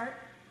restart.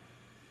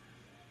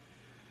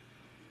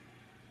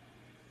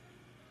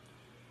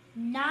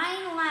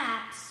 9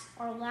 laps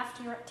are left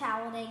here at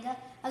Talladega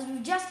as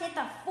we've just hit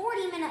the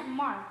 40-minute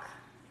mark.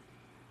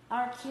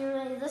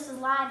 This is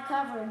live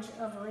coverage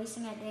of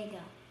racing at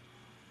Dega.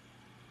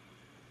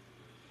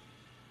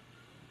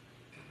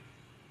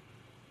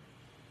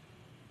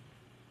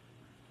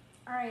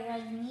 All right,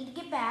 guys, we need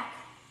to get back.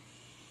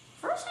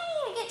 First,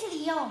 I need to get to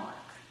the yellow mark.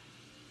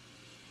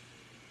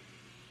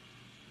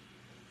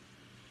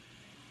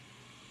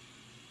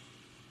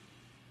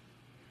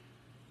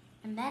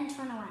 And then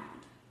turn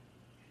around.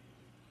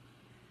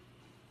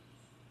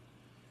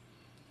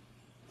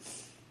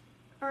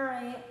 All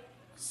right,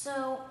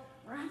 so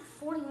we're at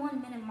the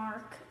 41-minute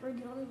mark. We're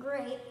doing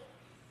great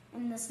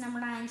in this number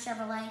 9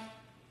 Chevrolet.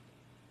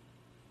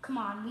 Come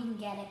on, we can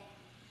get it.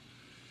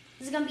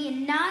 This is going to be a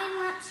 9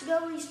 laps to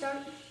go restart.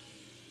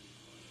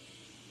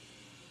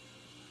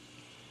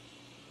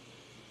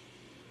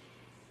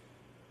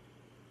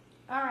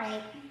 All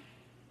right.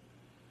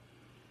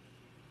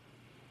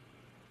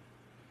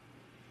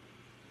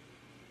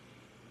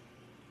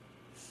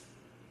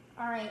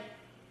 All right.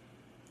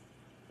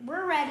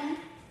 We're ready.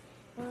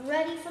 We're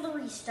ready for the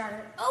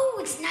restart. Oh,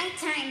 it's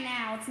nighttime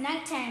now. It's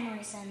nighttime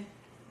racing.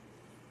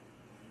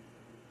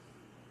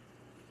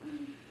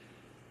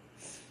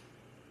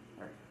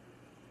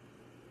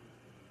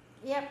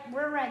 Yep,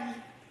 we're ready.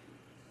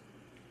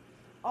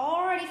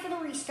 All ready for the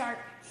restart.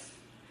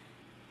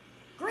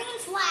 Green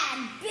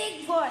flag,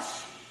 big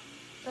push.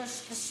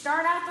 Just to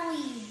start out the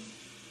lead.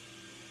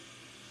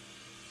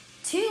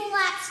 2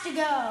 laps to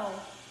go.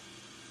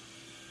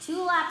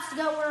 2 laps to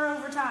go, we're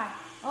over time.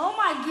 Oh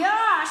my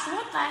gosh,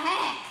 what the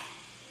heck?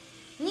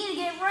 We need to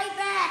get right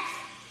back.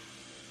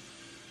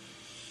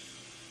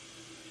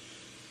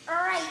 All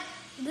right,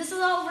 this is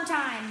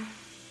overtime.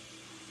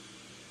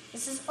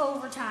 This is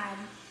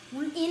overtime.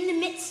 We're in the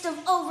midst of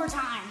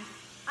overtime.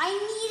 I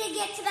need to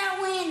get to that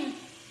win,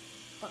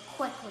 but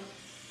quickly.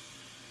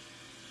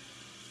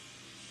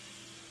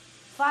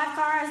 5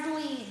 car has the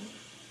lead.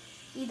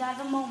 Either at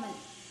the moment.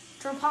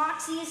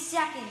 Tropoxy is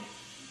second.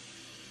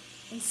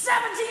 And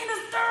 17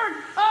 is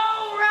third.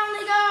 Oh, round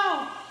they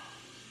go.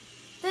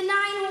 The 9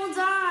 holds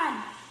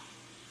on.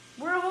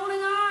 We're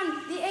holding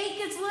on. The 8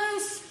 gets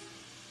loose.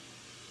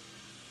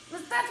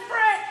 That's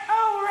Brett.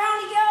 Oh,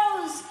 around he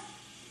goes.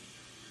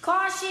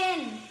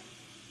 Caution.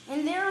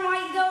 And there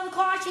might go the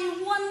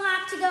caution. 1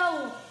 lap to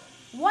go.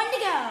 1 to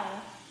go.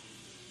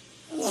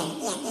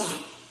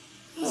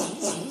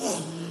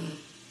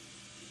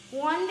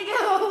 One to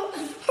go.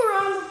 We're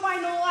on the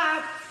final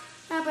lap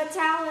up at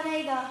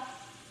Talladega.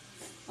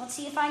 Let's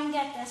see if I can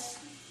get this.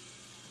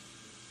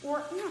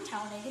 Or, not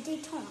Talladega,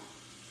 Daytona.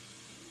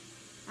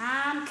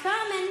 I'm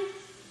coming.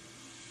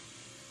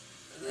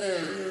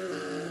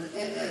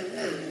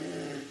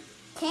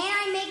 Can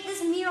I make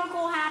this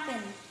miracle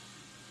happen?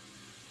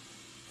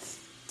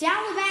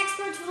 Down the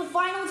backstretch for the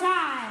final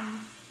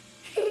time.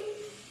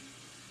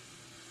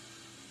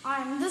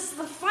 This is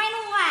the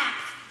final lap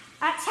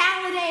at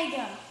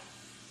Talladega.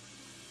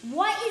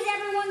 What is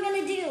everyone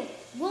going to do?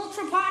 Will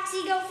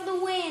Tropoxy go for the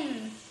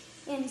win?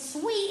 And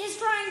Sweet is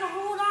trying to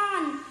hold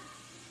on.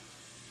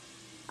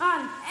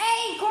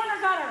 Hey, corner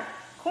cutter.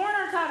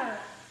 Corner cutter.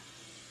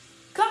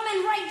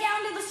 Coming right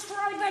down to the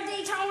stripe at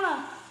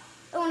Daytona.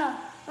 Oh no.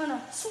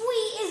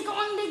 Sweet is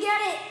going to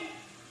get it.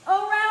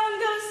 Around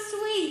goes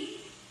Sweet.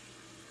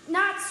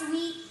 Not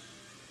Sweet.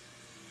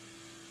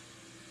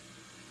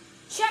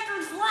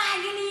 Checkered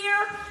flag in the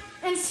air.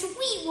 And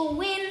Sweet will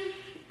win.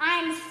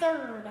 I'm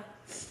third.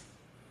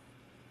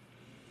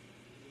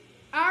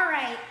 All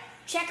right.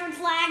 Checkered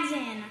flags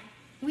in.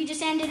 We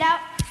just ended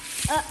up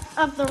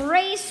the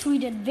race. We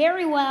did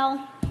very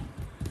well.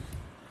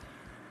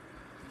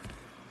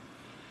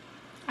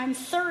 I'm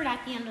third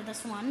at the end of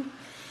this one.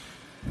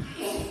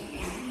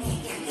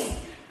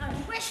 I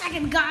wish I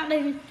could have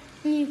gotten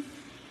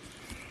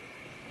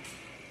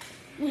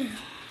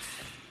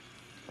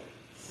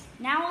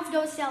Now let's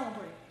go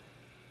celebrate.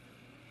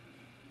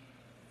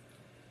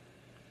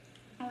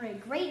 All right,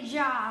 great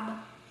job.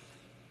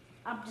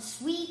 Up to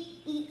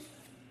Sweet, eat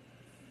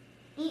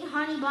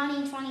Honey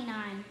Bunny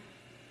 29.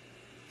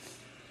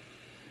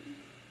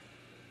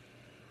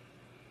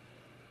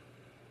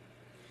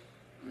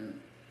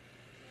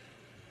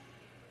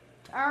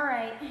 All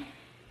right.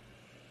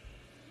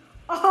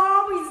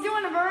 Oh, he's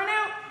doing a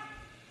burnout.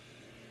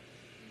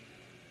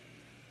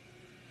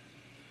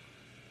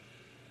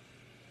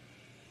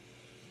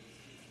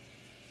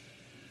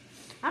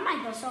 I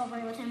might go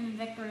celebrate with him in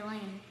Victory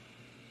Lane.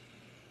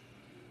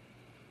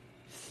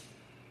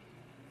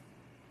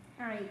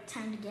 All right,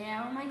 time to get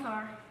out of my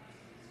car.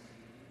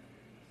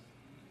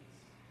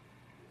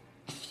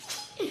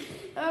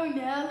 Oh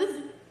no, this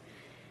is...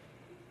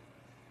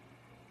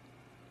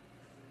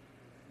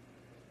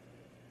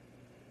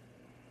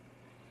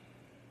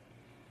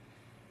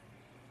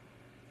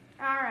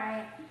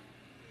 Alright.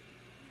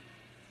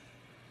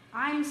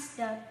 I'm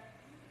stuck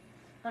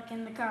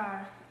in the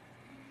car.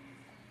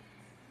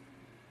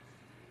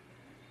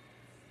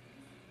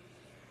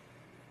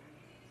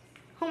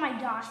 Oh my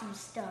gosh, I'm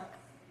stuck.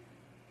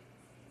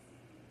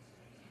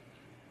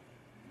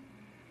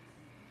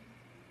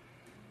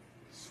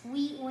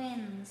 Sweet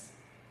winds.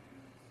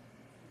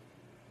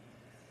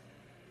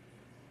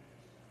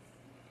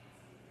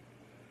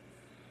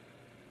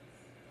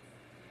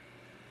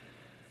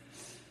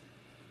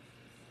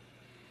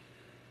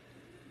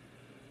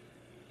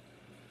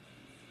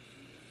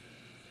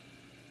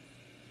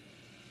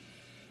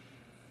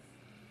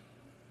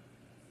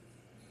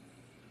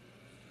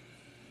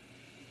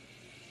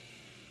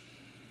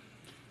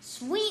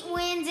 Sweet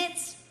winds,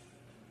 it's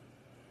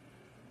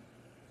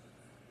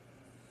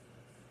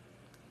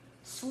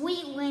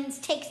Sweet Winds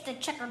takes the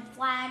checkered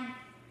flag,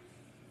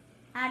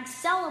 and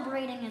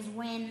celebrating his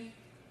win.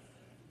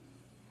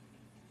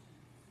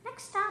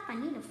 Next stop, I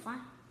need to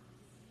find.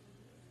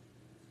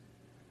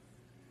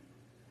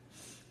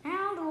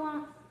 How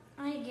do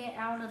I get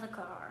out of the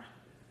car?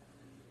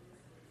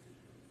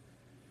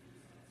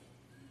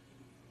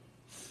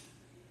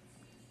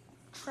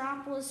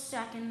 Trap was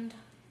second,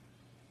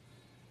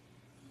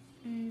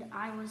 and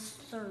I was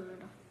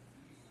third.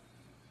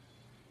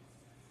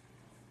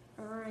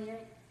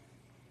 Alright.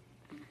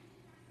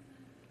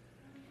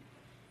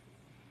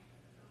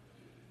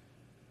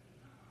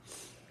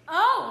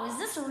 Oh, is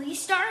this a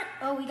restart?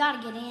 Oh, we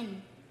gotta get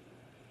in.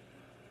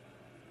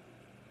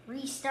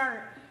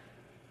 Restart.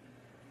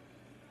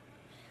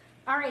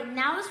 Alright,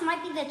 now this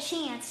might be the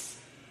chance.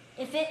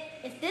 If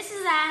this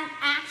is an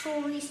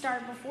actual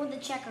restart before the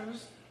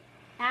checkers,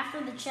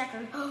 after the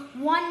checkers,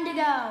 1 to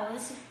go.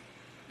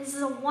 This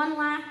is a 1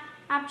 lap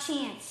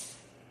chance.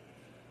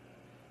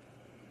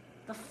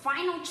 The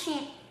final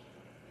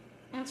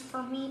chance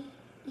for me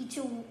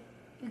to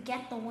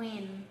get the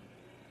win.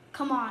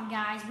 Come on,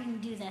 guys, we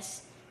can do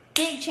this.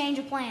 Big change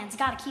of plans.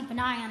 Got to keep an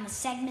eye on the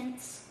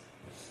segments.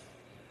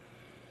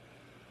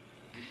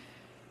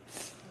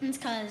 It's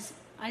because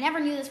I never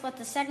knew this, but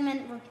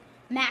the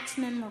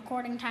maximum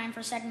recording time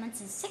for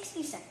segments is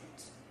 60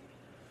 seconds.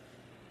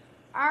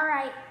 All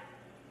right,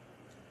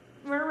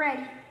 we're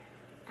ready.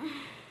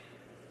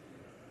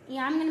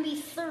 Yeah, I'm gonna be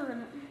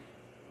third.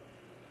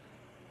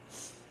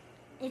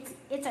 It's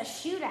a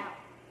shootout.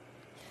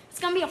 It's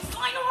gonna be a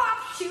final lap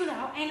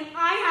shootout, and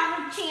I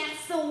have a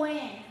chance to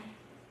win.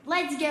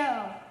 Let's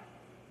go.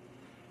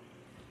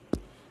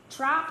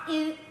 Drop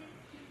it.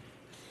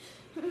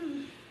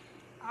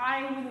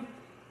 I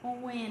will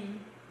win.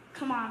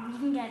 Come on, we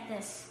can get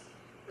this.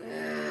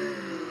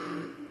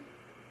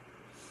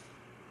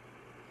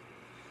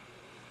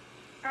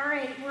 All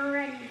right, we're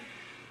ready.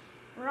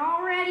 We're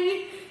all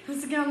ready.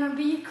 This is gonna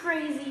be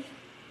crazy.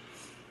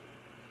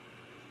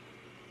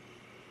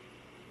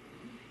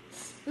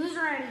 Who's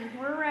ready?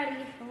 We're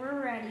ready.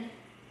 We're ready.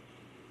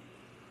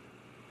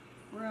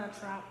 We're a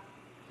trap.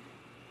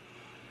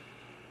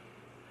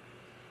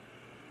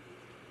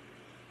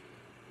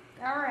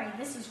 All right,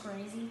 this is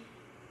crazy.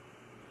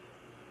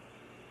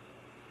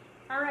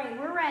 All right,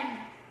 we're ready.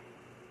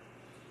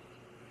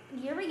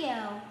 Here we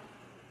go.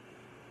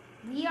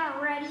 We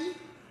are ready.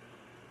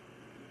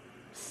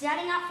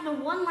 Setting up for the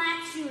 1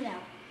 lap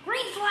shootout.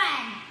 Green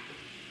flag.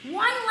 1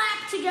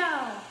 lap to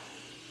go.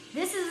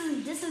 This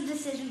is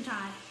decision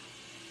time.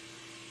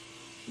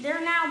 There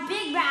are now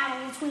big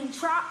battle between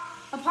Trop,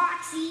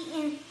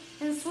 Epoxy,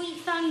 and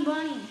Sweet Honey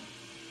Bunny.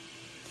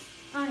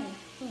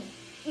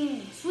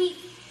 Sweet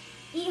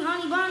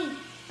Honey Bunny.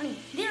 Honey.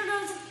 There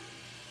goes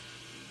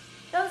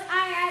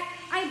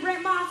I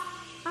Brett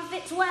off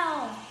at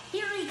 12.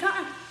 Here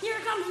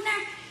comes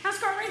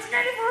Nascar race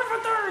 94 for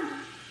third.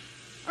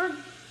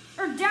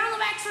 Or down the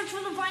backstretch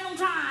for the final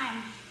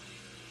time.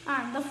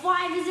 The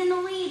 5 is in the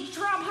lead.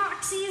 Trop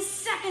Hoxie is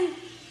second.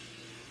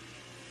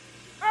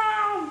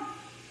 Oh,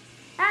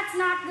 that's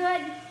not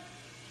good.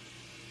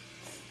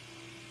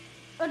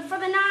 But for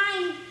the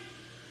 9,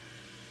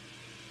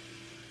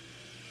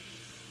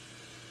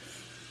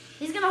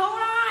 he's gonna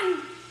hold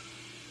on.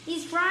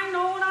 He's trying to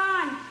hold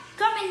on.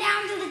 Coming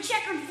down to the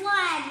checkered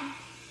flag.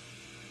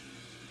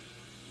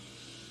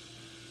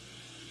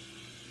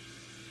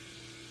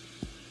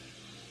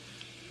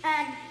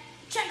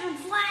 Checkered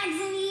flags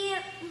in the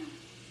air.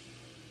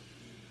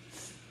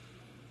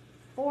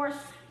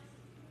 4th.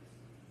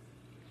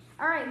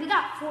 All right, we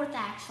got 4th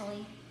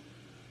actually.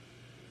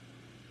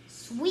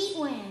 Sweet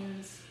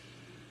wins.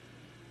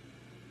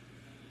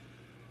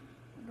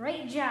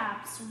 Great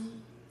job,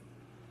 Sweet.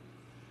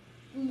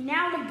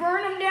 Now to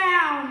burn them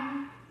down.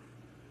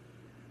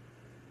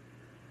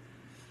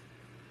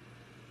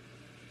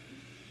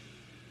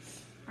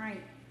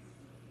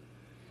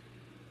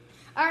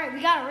 All right,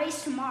 we got a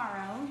race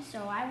tomorrow, so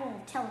I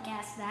will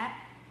telecast that.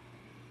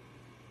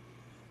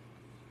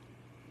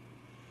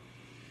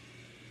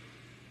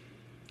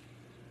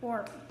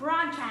 Or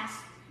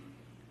broadcast.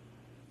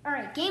 All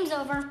right, game's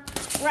over.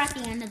 We're at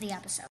the end of the episode.